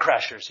these yard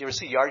crashers. You ever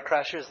see Yard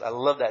Crashers? I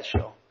love that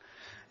show.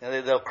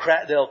 And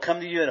they'll come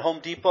to you at Home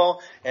Depot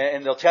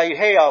and they'll tell you,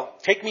 hey,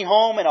 take me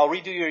home and I'll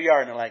redo your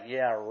yard. And they're like,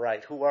 yeah,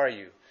 right. Who are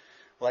you?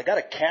 Well, I got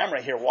a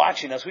camera here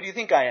watching us. Who do you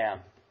think I am?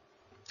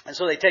 And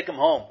so they take him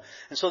home.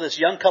 And so this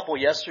young couple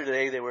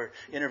yesterday, they were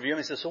interviewing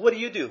me. He says, so what do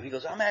you do? He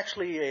goes, I'm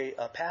actually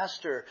a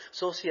pastor,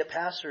 associate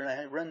pastor, and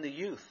I run the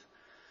youth.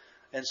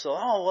 And so,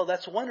 oh, well,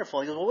 that's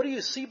wonderful. He goes, well, what do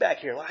you see back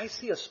here? Well, I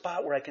see a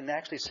spot where I can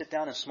actually sit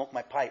down and smoke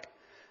my pipe.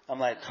 I'm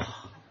like,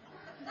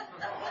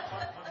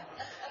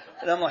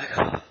 and I'm like,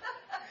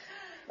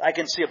 I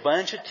can see a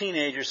bunch of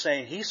teenagers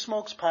saying, he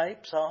smokes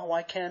pipes. Oh,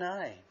 why can't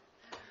I?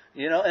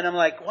 You know, and I'm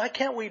like, why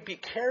can't we be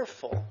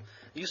careful?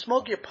 You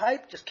smoke your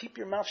pipe, just keep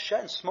your mouth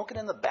shut and smoke it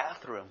in the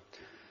bathroom.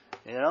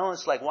 You know,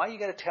 it's like, why you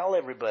got to tell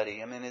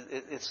everybody? I mean,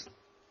 it's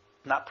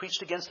not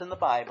preached against in the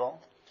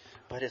Bible,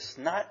 but it's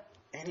not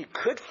any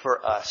good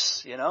for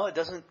us. You know, it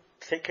doesn't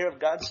take care of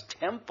God's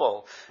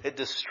temple. It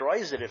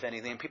destroys it, if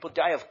anything. People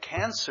die of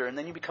cancer, and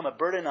then you become a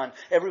burden on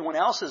everyone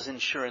else's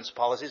insurance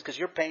policies because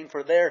you're paying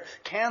for their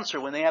cancer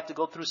when they have to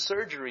go through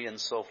surgery and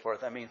so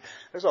forth. I mean,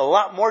 there's a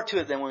lot more to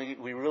it than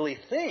we really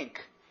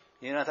think.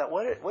 You know, I thought,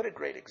 what a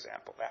great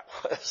example that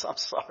was. I'm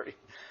sorry.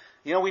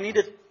 You know, we need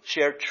to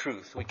share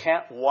truth. We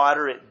can't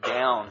water it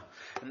down.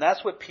 And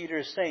that's what Peter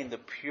is saying, the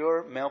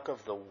pure milk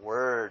of the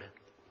Word.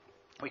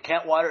 We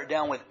can't water it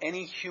down with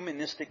any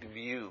humanistic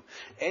view,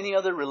 any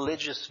other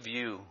religious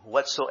view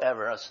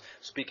whatsoever. I was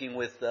speaking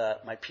with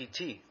my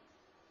PT.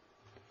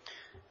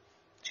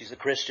 She's a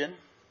Christian.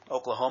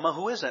 Oklahoma.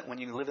 Who isn't when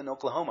you live in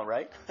Oklahoma,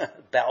 right?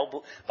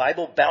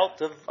 Bible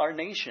belt of our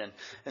nation.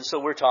 And so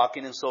we're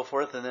talking and so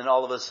forth. And then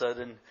all of a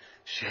sudden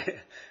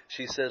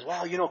she says,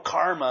 wow, you know,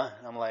 karma.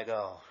 And I'm like,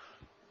 oh.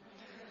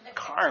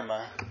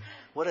 Karma.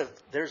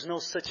 There's no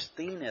such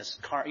thing as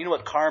karma. You know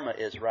what karma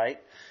is, right?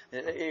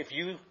 If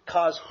you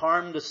cause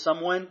harm to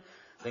someone,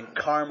 then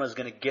karma is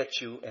going to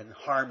get you and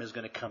harm is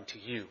going to come to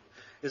you.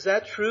 Is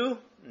that true?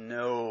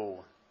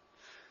 No.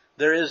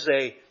 There is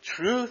a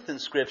truth in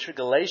Scripture,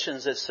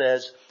 Galatians, that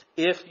says,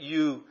 if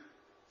you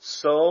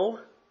sow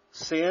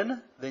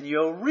sin, then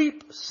you'll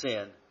reap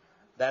sin.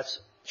 That's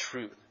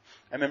truth.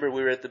 I remember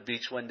we were at the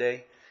beach one day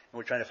and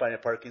we're trying to find a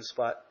parking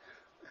spot.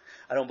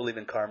 I don't believe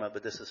in karma,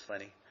 but this is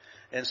funny.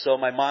 And so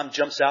my mom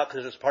jumps out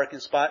because there's a parking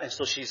spot. And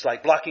so she's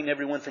like blocking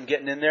everyone from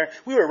getting in there.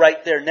 We were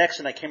right there next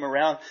and I came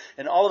around.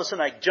 And all of a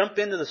sudden I jump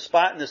into the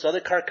spot and this other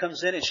car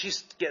comes in and she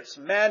gets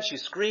mad.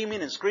 She's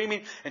screaming and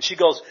screaming. And she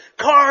goes,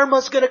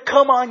 karma's going to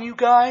come on you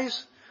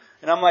guys.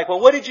 And I'm like, well,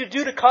 what did you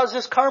do to cause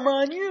this karma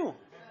on you?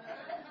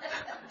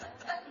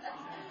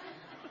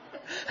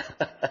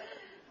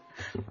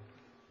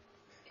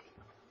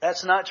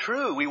 That's not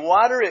true. We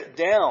water it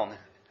down.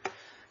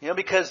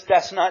 Because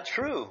that's not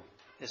true.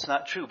 It's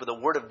not true, but the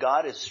Word of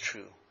God is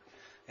true.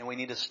 And we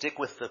need to stick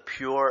with the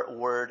pure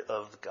Word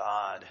of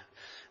God.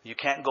 You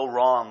can't go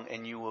wrong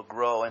and you will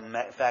grow. And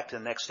in fact, in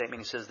the next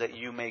statement, he says that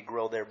you may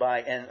grow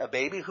thereby. And a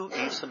baby who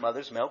eats the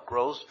mother's milk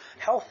grows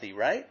healthy,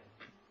 right?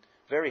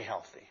 Very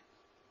healthy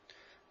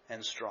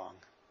and strong.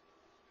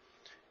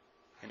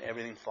 And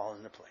everything falls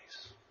into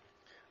place.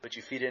 But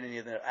you feed it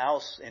anything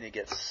else and it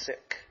gets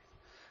sick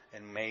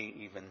and may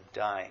even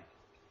die.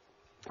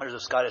 There's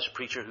a Scottish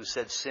preacher who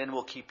said sin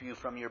will keep you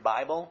from your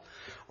Bible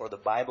or the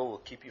Bible will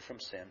keep you from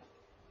sin.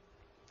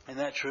 Isn't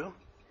that true?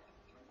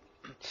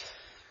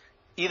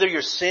 Either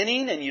you're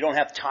sinning and you don't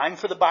have time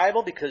for the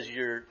Bible because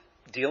you're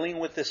dealing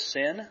with this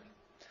sin.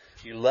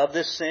 You love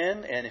this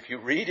sin, and if you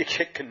read, you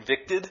get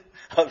convicted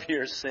of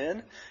your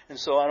sin. And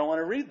so I don't want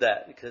to read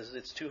that because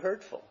it's too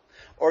hurtful.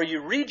 Or you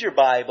read your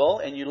Bible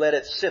and you let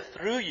it sift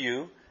through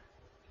you.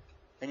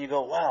 And you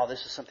go, wow,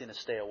 this is something to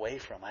stay away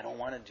from. I don't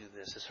want to do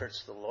this. This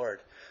hurts the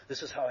Lord.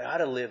 This is how I ought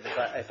to live.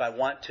 If I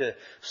want to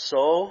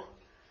sow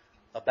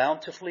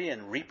bountifully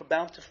and reap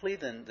bountifully,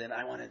 then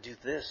I want to do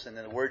this. And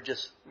then the Word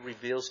just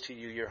reveals to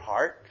you your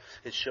heart.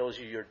 It shows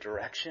you your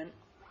direction.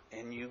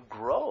 And you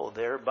grow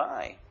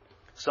thereby.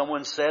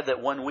 Someone said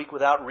that 1 week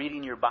without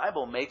reading your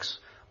Bible makes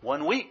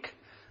 1 week.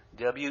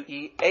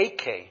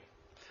 W-E-A-K.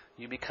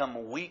 You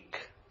become weak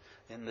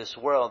in this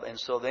world, and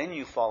so then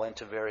you fall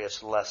into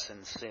various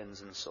lessons,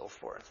 sins, and so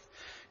forth.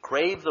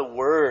 Crave the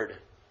Word.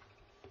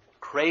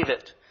 Crave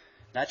it.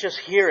 Not just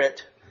hear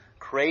it.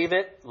 Crave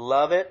it,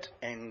 love it,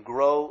 and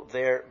grow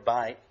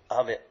thereby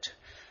of it.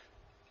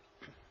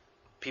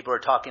 People are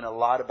talking a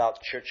lot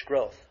about church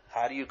growth.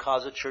 How do you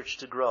cause a church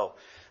to grow?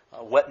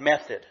 What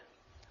method?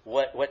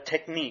 What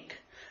technique?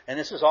 And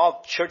this is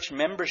all church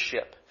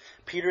membership.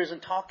 Peter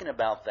isn't talking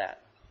about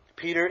that.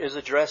 Peter is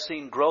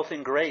addressing growth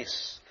in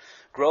grace.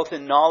 Growth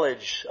in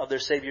knowledge of their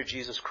Savior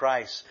Jesus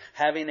Christ.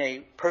 Having a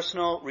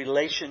personal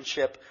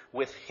relationship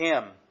with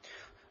Him.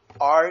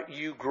 Are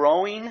you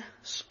growing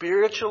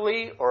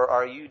spiritually or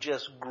are you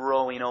just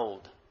growing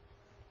old?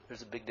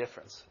 There's a big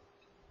difference.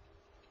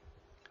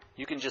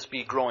 You can just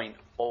be growing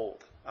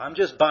old. I'm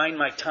just buying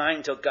my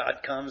time till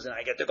God comes and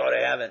I get to go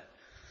to heaven.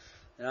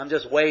 And I'm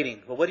just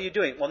waiting. Well, what are you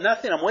doing? Well,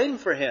 nothing. I'm waiting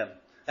for Him.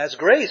 That's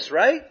grace,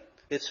 right?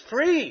 It's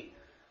free.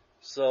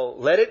 So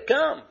let it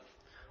come.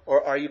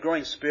 Or are you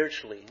growing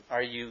spiritually?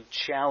 Are you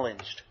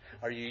challenged?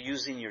 Are you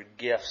using your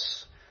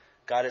gifts?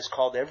 God has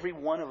called every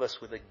one of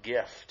us with a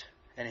gift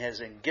and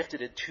has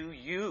gifted it to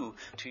you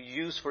to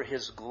use for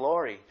His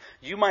glory.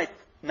 You might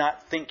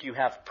not think you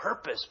have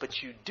purpose,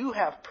 but you do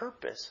have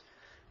purpose.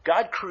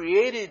 God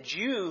created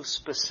you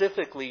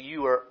specifically.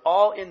 You are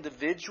all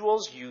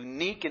individuals,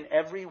 unique in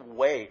every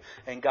way.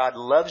 And God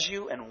loves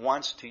you and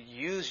wants to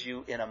use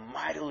you in a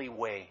mightily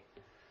way.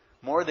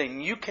 More than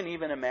you can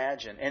even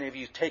imagine. And if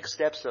you take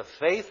steps of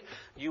faith,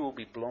 you will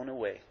be blown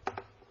away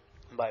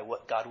by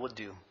what God will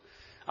do.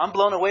 I'm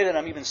blown away that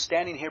I'm even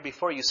standing here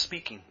before you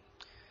speaking.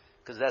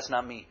 Because that's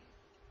not me.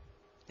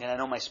 And I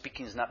know my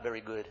speaking is not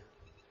very good.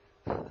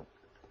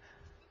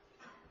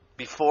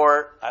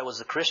 Before I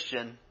was a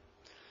Christian,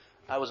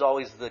 I was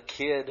always the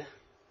kid,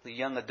 the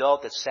young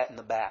adult that sat in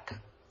the back.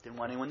 Didn't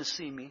want anyone to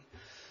see me.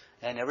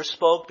 And I never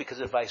spoke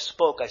because if I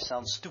spoke, I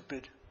sound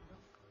stupid.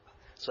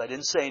 So I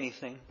didn't say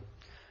anything.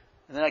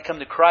 And then I come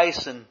to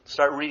Christ and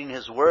start reading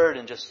His Word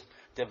and just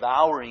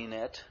devouring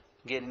it,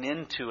 getting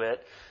into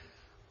it.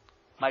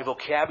 My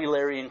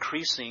vocabulary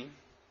increasing.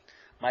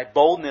 My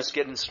boldness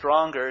getting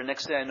stronger. And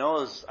next thing I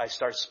know is I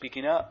start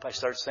speaking up. I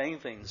start saying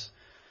things.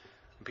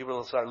 And people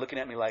will start looking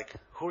at me like,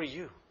 who are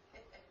you?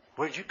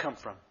 Where did you come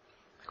from?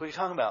 What are you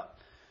talking about?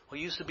 Well,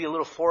 you used to be a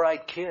little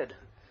four-eyed kid.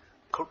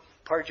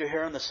 Part your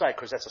hair on the side. Of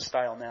course, that's a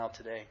style now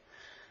today.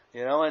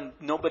 You know, and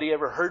nobody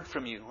ever heard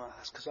from you. Well,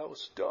 that's because I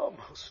was dumb.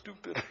 I was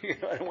stupid.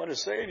 I didn't want to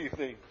say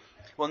anything.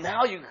 Well,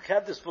 now you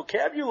have this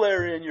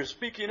vocabulary and you're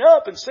speaking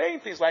up and saying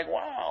things like,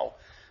 wow.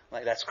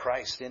 Like, that's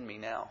Christ in me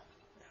now.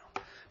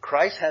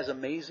 Christ has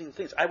amazing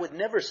things. I would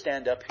never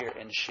stand up here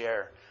and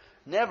share.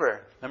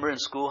 Never. Remember in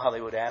school how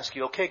they would ask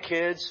you, okay,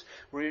 kids,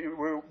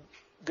 we're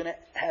going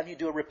to have you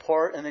do a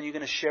report and then you're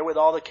going to share with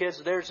all the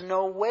kids. There's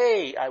no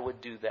way I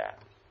would do that.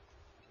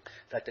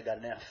 In fact, I got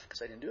an F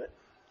because I didn't do it.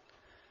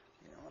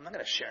 I'm not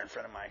going to share in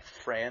front of my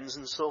friends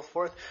and so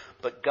forth.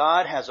 But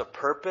God has a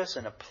purpose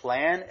and a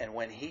plan. And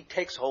when He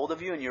takes hold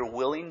of you and you're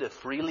willing to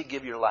freely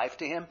give your life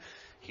to Him,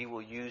 He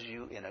will use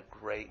you in a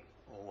great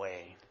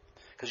way.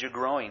 Because you're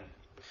growing.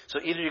 So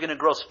either you're going to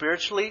grow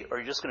spiritually or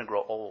you're just going to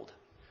grow old.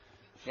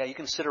 Yeah, you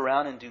can sit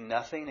around and do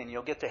nothing and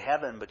you'll get to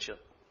heaven, but you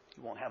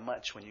won't have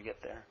much when you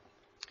get there.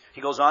 He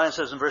goes on and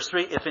says in verse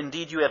 3, if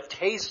indeed you have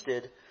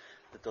tasted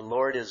that the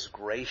Lord is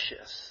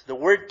gracious. The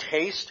word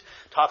taste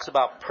talks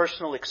about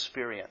personal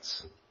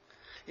experience.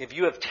 If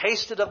you have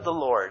tasted of the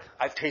Lord,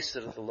 I've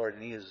tasted of the Lord,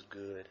 and He is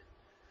good.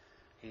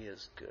 He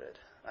is good.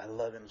 I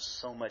love Him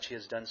so much. He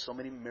has done so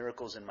many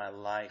miracles in my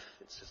life.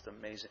 It's just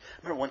amazing.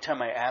 I remember one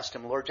time I asked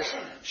Him, Lord, just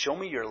show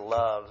me your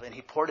love. And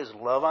He poured His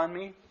love on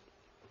me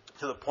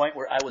to the point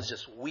where I was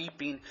just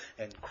weeping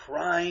and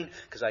crying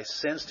because I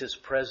sensed His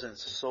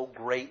presence so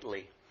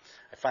greatly.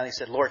 I finally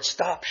said, Lord,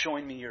 stop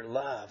showing me your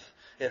love.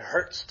 It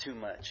hurts too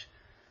much.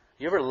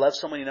 You ever love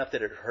someone enough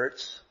that it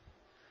hurts?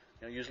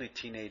 Usually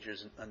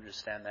teenagers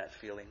understand that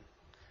feeling.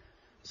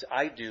 So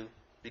I do,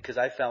 because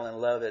I fell in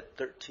love at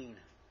 13.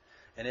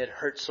 And it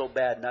hurt so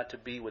bad not to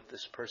be with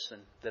this person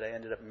that I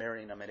ended up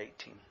marrying them at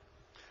 18.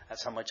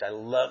 That's how much I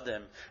love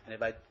them. And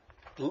if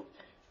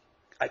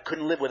I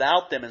couldn't live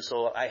without them, and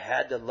so I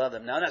had to love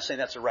them. Now, I'm not saying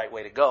that's the right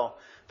way to go.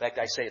 In fact,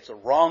 I say it's a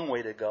wrong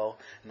way to go,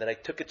 and that I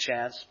took a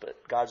chance,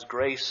 but God's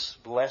grace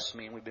blessed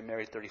me, and we've been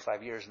married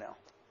 35 years now.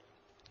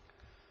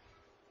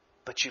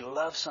 But you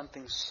love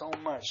something so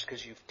much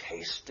because you've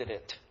tasted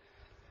it.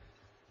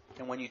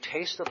 And when you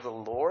taste of the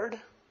Lord,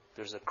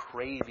 there's a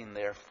craving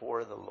there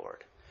for the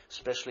Lord,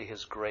 especially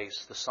His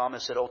grace. The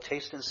psalmist said, oh,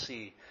 taste and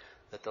see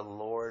that the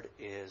Lord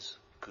is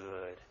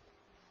good.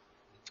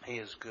 He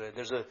is good.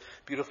 There's a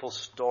beautiful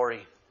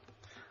story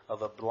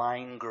of a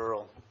blind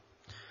girl.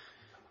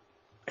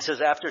 It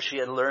says after she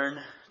had learned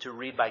to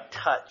read by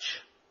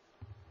touch,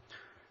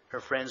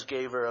 her friends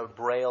gave her a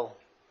Braille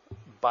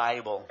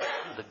Bible,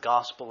 the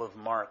Gospel of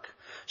Mark.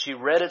 She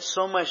read it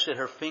so much that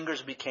her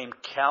fingers became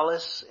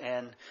callous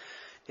and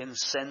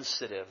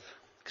insensitive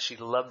because she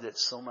loved it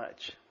so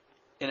much.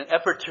 In an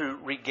effort to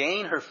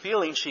regain her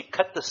feeling, she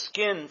cut the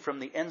skin from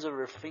the ends of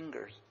her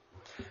fingers.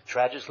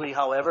 Tragically,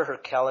 however, her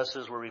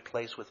calluses were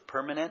replaced with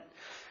permanent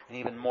and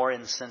even more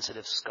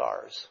insensitive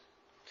scars.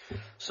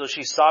 So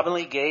she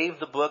sobbingly gave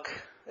the book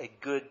a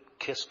good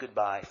kiss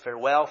goodbye.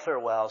 Farewell,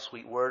 farewell,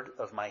 sweet word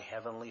of my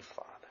heavenly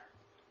Father.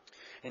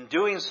 In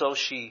doing so,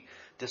 she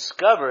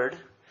discovered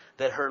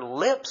that her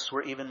lips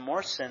were even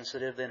more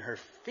sensitive than her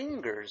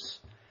fingers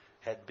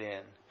had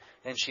been.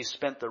 And she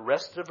spent the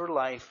rest of her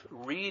life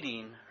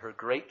reading her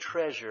great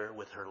treasure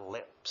with her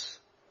lips.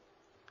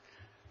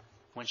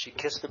 When she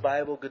kissed the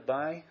Bible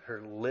goodbye,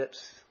 her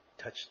lips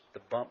touched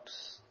the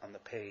bumps on the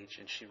page,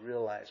 and she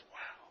realized,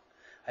 wow,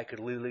 I could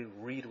literally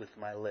read with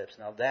my lips.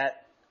 Now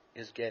that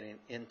is getting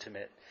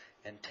intimate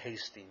and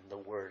tasting the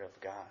Word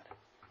of God.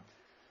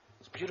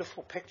 It's a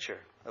beautiful picture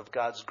of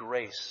God's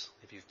grace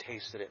if you've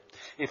tasted it.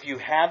 If you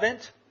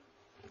haven't,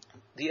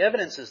 the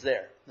evidence is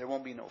there. There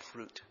won't be no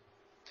fruit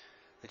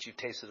that you've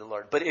tasted the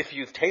Lord. But if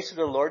you've tasted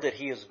the Lord, that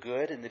He is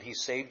good and that He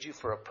saved you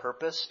for a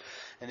purpose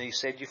and that He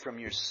saved you from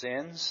your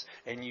sins,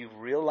 and you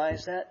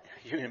realize that,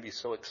 you're going to be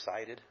so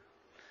excited.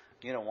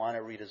 You're going to want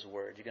to read His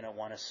Word. You're going to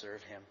want to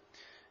serve Him.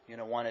 You're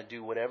going to want to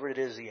do whatever it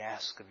is He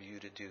asks of you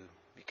to do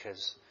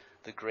because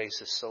the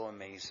grace is so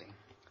amazing.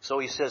 So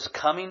He says,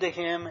 coming to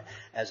Him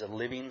as a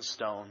living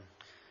stone.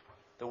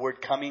 The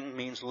word coming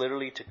means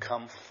literally to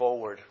come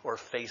forward or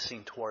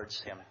facing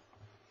towards Him.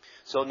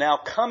 So now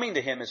coming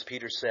to Him, as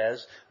Peter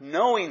says,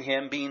 knowing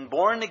Him, being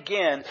born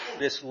again,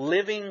 this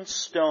living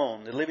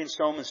stone. The living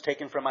stone is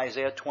taken from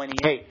Isaiah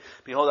 28.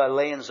 Behold, I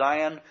lay in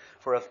Zion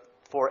for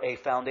a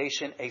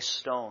foundation, a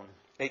stone,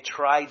 a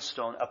tried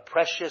stone, a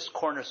precious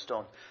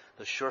cornerstone,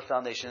 the sure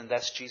foundation, and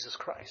that's Jesus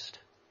Christ.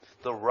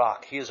 The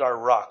rock. He is our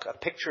rock. A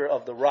picture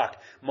of the rock.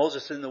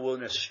 Moses in the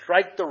wilderness,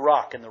 strike the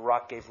rock, and the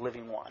rock gave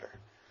living water.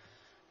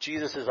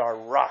 Jesus is our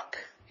rock.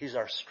 He's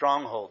our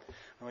stronghold.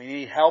 When we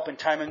need help in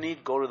time of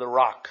need, go to the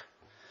rock.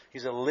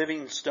 He's a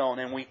living stone.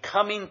 And we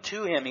coming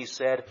to Him, He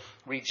said,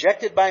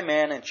 rejected by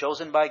man and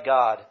chosen by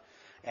God,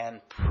 and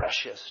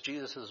precious.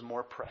 Jesus is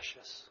more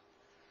precious.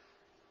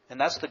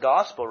 And that's the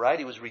gospel, right?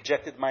 He was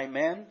rejected by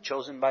men,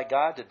 chosen by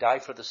God to die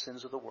for the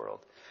sins of the world,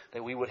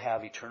 that we would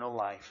have eternal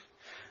life.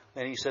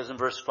 And He says in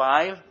verse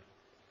 5,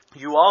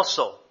 you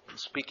also,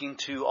 speaking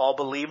to all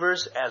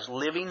believers as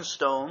living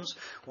stones,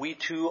 we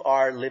too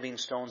are living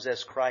stones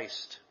as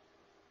Christ,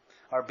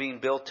 are being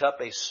built up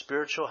a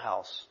spiritual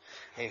house,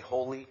 a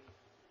holy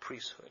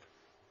priesthood.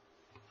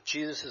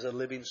 Jesus is a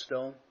living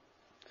stone.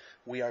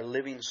 We are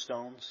living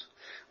stones.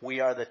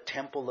 We are the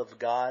temple of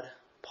God.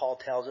 Paul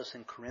tells us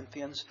in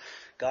Corinthians,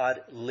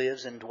 God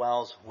lives and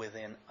dwells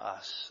within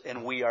us.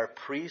 And we are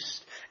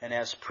priests. And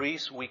as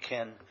priests, we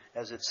can,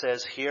 as it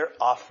says here,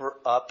 offer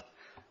up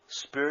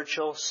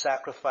spiritual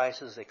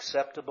sacrifices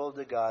acceptable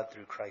to God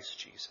through Christ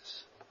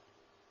Jesus.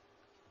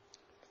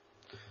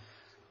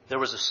 There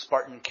was a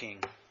Spartan king.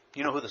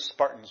 You know who the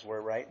Spartans were,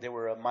 right? They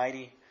were a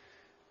mighty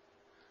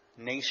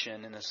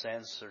nation, in a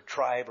sense, or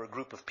tribe or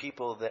group of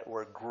people that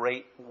were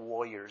great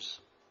warriors.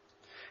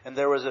 And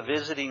there was a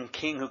visiting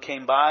king who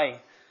came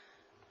by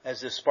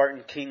as this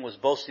Spartan king was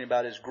boasting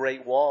about his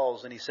great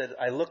walls. And he said,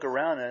 I look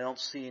around and I don't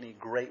see any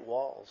great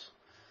walls.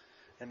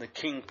 And the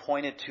king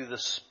pointed to the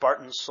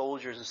Spartan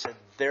soldiers and said,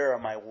 there are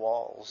my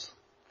walls.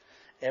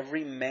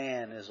 Every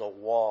man is a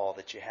wall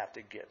that you have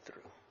to get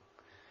through.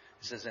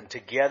 He says, and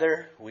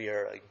together we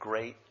are a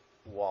great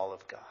wall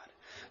of God.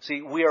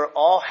 See, we are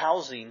all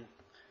housing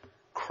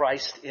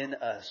Christ in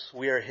us.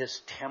 We are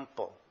His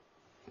temple.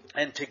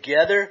 And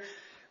together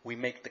we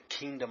make the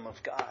kingdom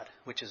of God,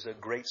 which is a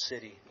great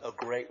city, a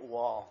great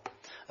wall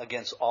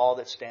against all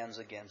that stands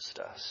against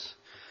us.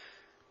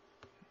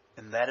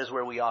 And that is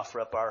where we offer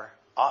up our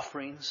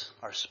offerings,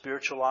 our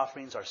spiritual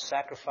offerings, our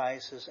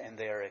sacrifices, and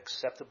they are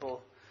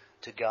acceptable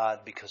to God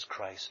because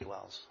Christ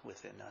dwells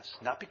within us.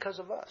 Not because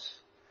of us,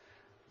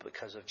 but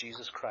because of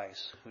Jesus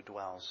Christ who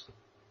dwells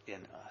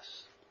in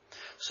us.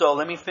 So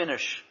let me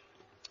finish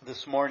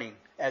this morning.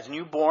 As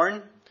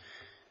newborn,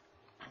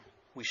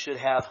 we should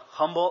have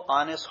humble,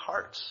 honest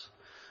hearts,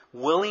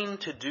 willing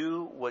to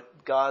do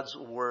what God's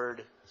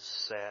Word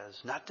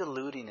says, not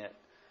diluting it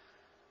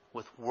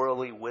with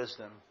worldly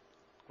wisdom,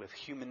 with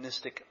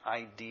humanistic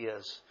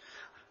ideas.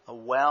 A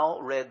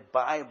well-read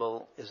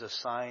Bible is a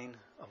sign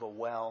of a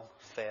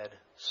well-fed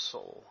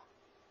soul.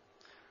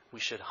 We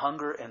should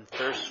hunger and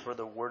thirst for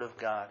the Word of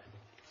God.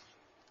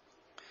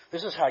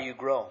 This is how you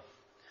grow.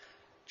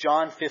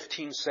 John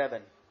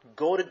 15:7.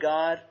 Go to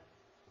God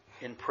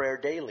in prayer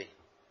daily.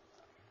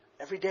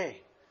 Every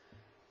day.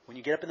 When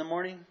you get up in the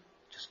morning,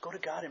 just go to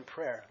God in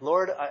prayer.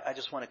 Lord, I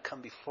just want to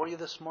come before you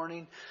this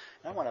morning.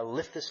 And I want to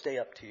lift this day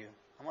up to you.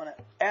 I want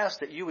to ask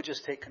that you would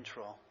just take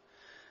control.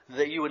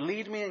 That you would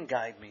lead me and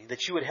guide me.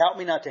 That you would help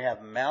me not to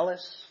have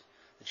malice.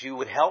 That you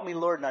would help me,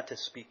 Lord, not to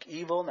speak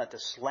evil, not to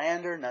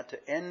slander, not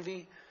to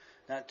envy,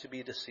 not to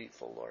be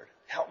deceitful, Lord.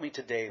 Help me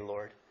today,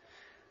 Lord.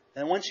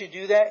 And once you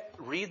do that,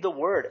 read the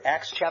Word.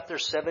 Acts chapter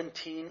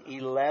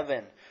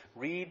 17:11.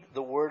 Read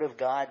the Word of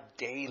God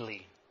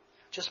daily.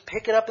 Just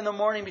pick it up in the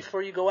morning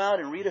before you go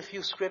out and read a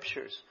few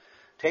scriptures.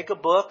 Take a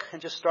book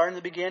and just start in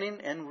the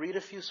beginning and read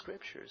a few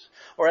scriptures.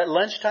 Or at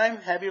lunchtime,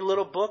 have your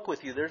little book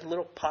with you. There's a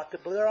little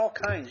pocket book. There are all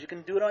kinds. You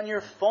can do it on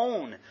your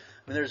phone.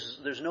 I mean,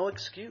 there's no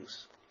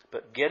excuse.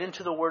 But get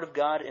into the Word of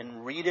God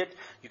and read it.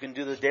 You can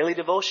do the daily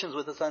devotions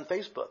with us on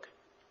Facebook.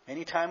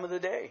 Any time of the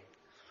day.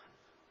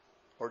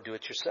 Or do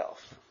it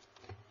yourself.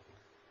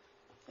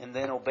 And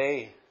then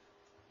obey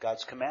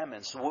God's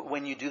commandments.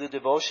 When you do the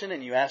devotion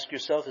and you ask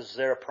yourself, is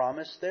there a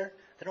promise there?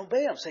 Then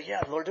obey Him. Say,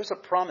 yeah, Lord, there's a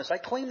promise. I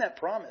claim that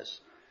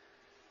promise.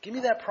 Give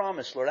me that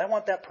promise, Lord. I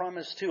want that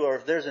promise too. Or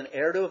if there's an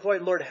error to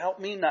avoid, Lord, help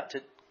me not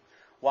to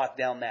walk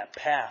down that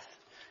path.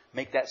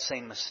 Make that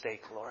same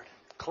mistake, Lord.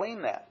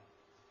 Claim that.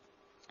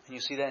 And you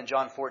see that in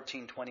John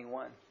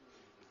 14:21.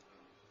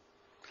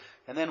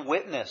 And then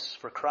witness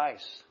for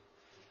Christ.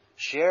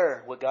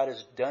 Share what God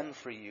has done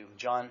for you.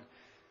 John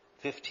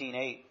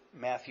 15:8.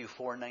 Matthew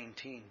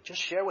 4:19.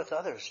 Just share with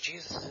others.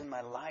 Jesus is in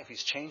my life.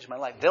 He's changed my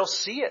life. They'll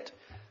see it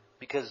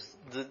because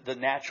the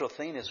natural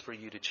thing is for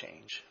you to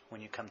change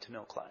when you come to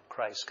know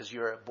Christ because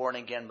you're a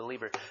born-again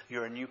believer.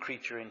 You're a new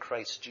creature in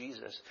Christ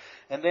Jesus.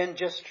 And then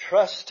just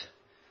trust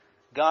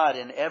God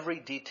in every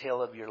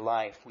detail of your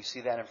life. We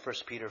see that in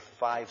 1 Peter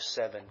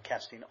 5:7.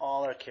 Casting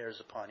all our cares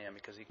upon Him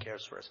because He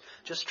cares for us.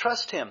 Just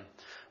trust Him.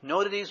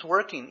 Know that He's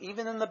working.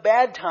 Even in the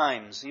bad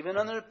times. Even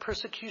under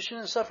persecution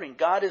and suffering.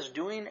 God is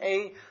doing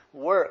a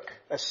work.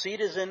 Asid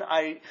is in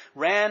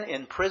Iran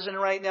in prison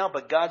right now.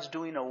 But God's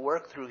doing a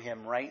work through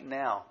him right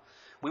now.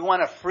 We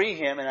want to free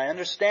him. And I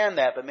understand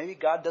that. But maybe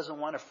God doesn't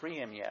want to free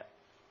him yet.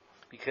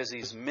 Because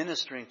He's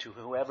ministering to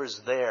whoever's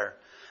there.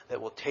 That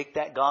will take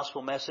that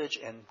gospel message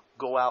and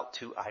go out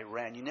to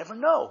Iran. You never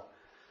know.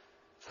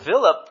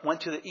 Philip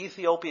went to the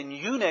Ethiopian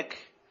eunuch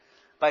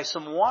by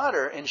some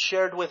water and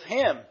shared with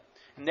him.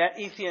 And that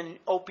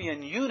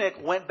Ethiopian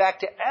eunuch went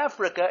back to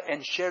Africa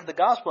and shared the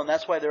gospel. And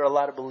that's why there are a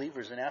lot of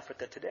believers in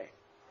Africa today.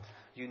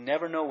 You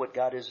never know what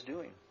God is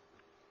doing.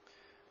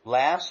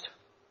 Last,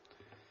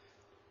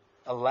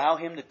 allow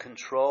Him to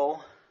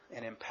control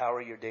and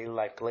empower your daily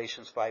life.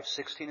 Galatians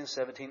 5:16 and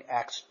 17.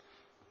 Acts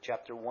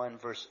chapter 1,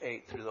 verse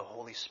 8, through the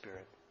Holy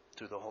Spirit.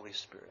 Through the Holy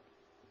Spirit.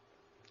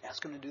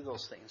 Ask Him to do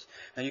those things.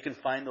 Now you can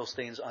find those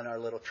things on our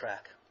little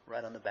track,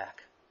 right on the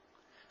back.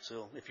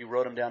 So if you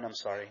wrote them down, I'm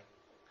sorry.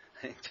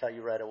 I didn't tell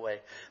you right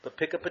away. But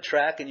pick up a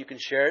track and you can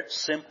share it.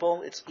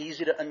 Simple. It's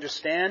easy to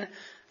understand.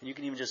 And you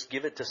can even just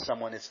give it to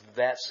someone. It's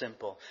that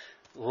simple.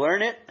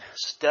 Learn it.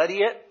 Study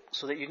it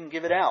so that you can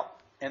give it out.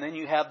 And then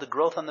you have the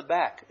growth on the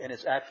back. And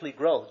it's actually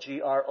growth.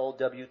 Growth.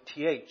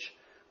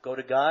 Go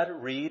to God,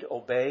 read,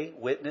 obey,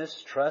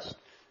 witness, trust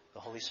the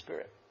Holy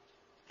Spirit.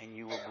 And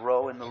you will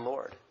grow in the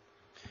Lord.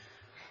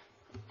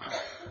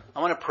 I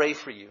want to pray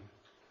for you.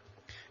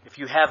 If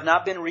you have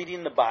not been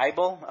reading the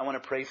Bible, I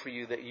want to pray for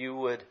you that you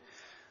would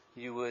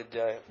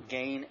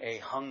gain a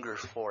hunger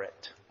for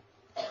it.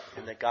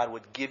 And that God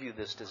would give you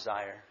this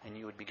desire and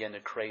you would begin to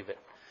crave it.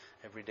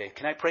 every day.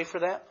 Can I pray for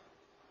that?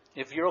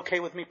 If you're okay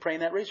with me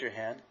praying that, raise your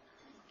hand.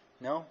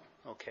 No?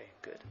 Okay,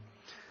 good.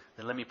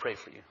 Then let me pray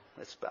for you.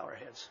 Let's bow our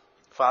heads.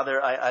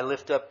 Father, I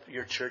lift up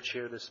your church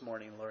here this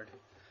morning, Lord.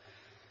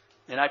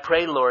 And I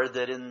pray, Lord,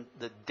 that in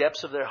the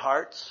depths of their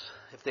hearts,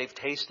 if they've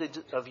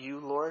tasted of you,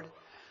 Lord,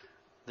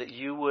 that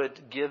you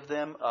would give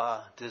them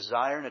a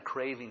desire and a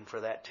craving for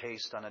that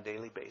taste on a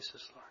daily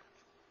basis,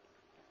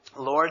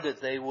 Lord. Lord,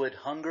 that they would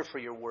hunger for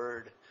your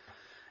word.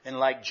 And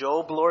like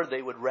Job, Lord,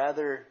 they would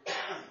rather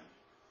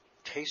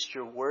taste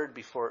your word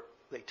before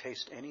they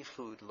taste any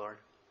food, Lord.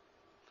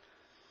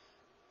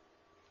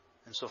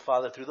 And so,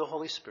 Father, through the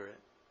Holy Spirit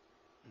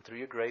and through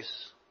your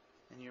grace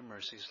and your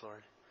mercies,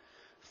 Lord,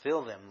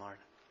 fill them, Lord,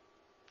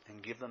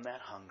 and give them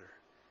that hunger.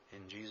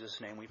 In Jesus'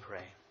 name we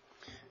pray.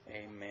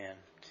 Amen.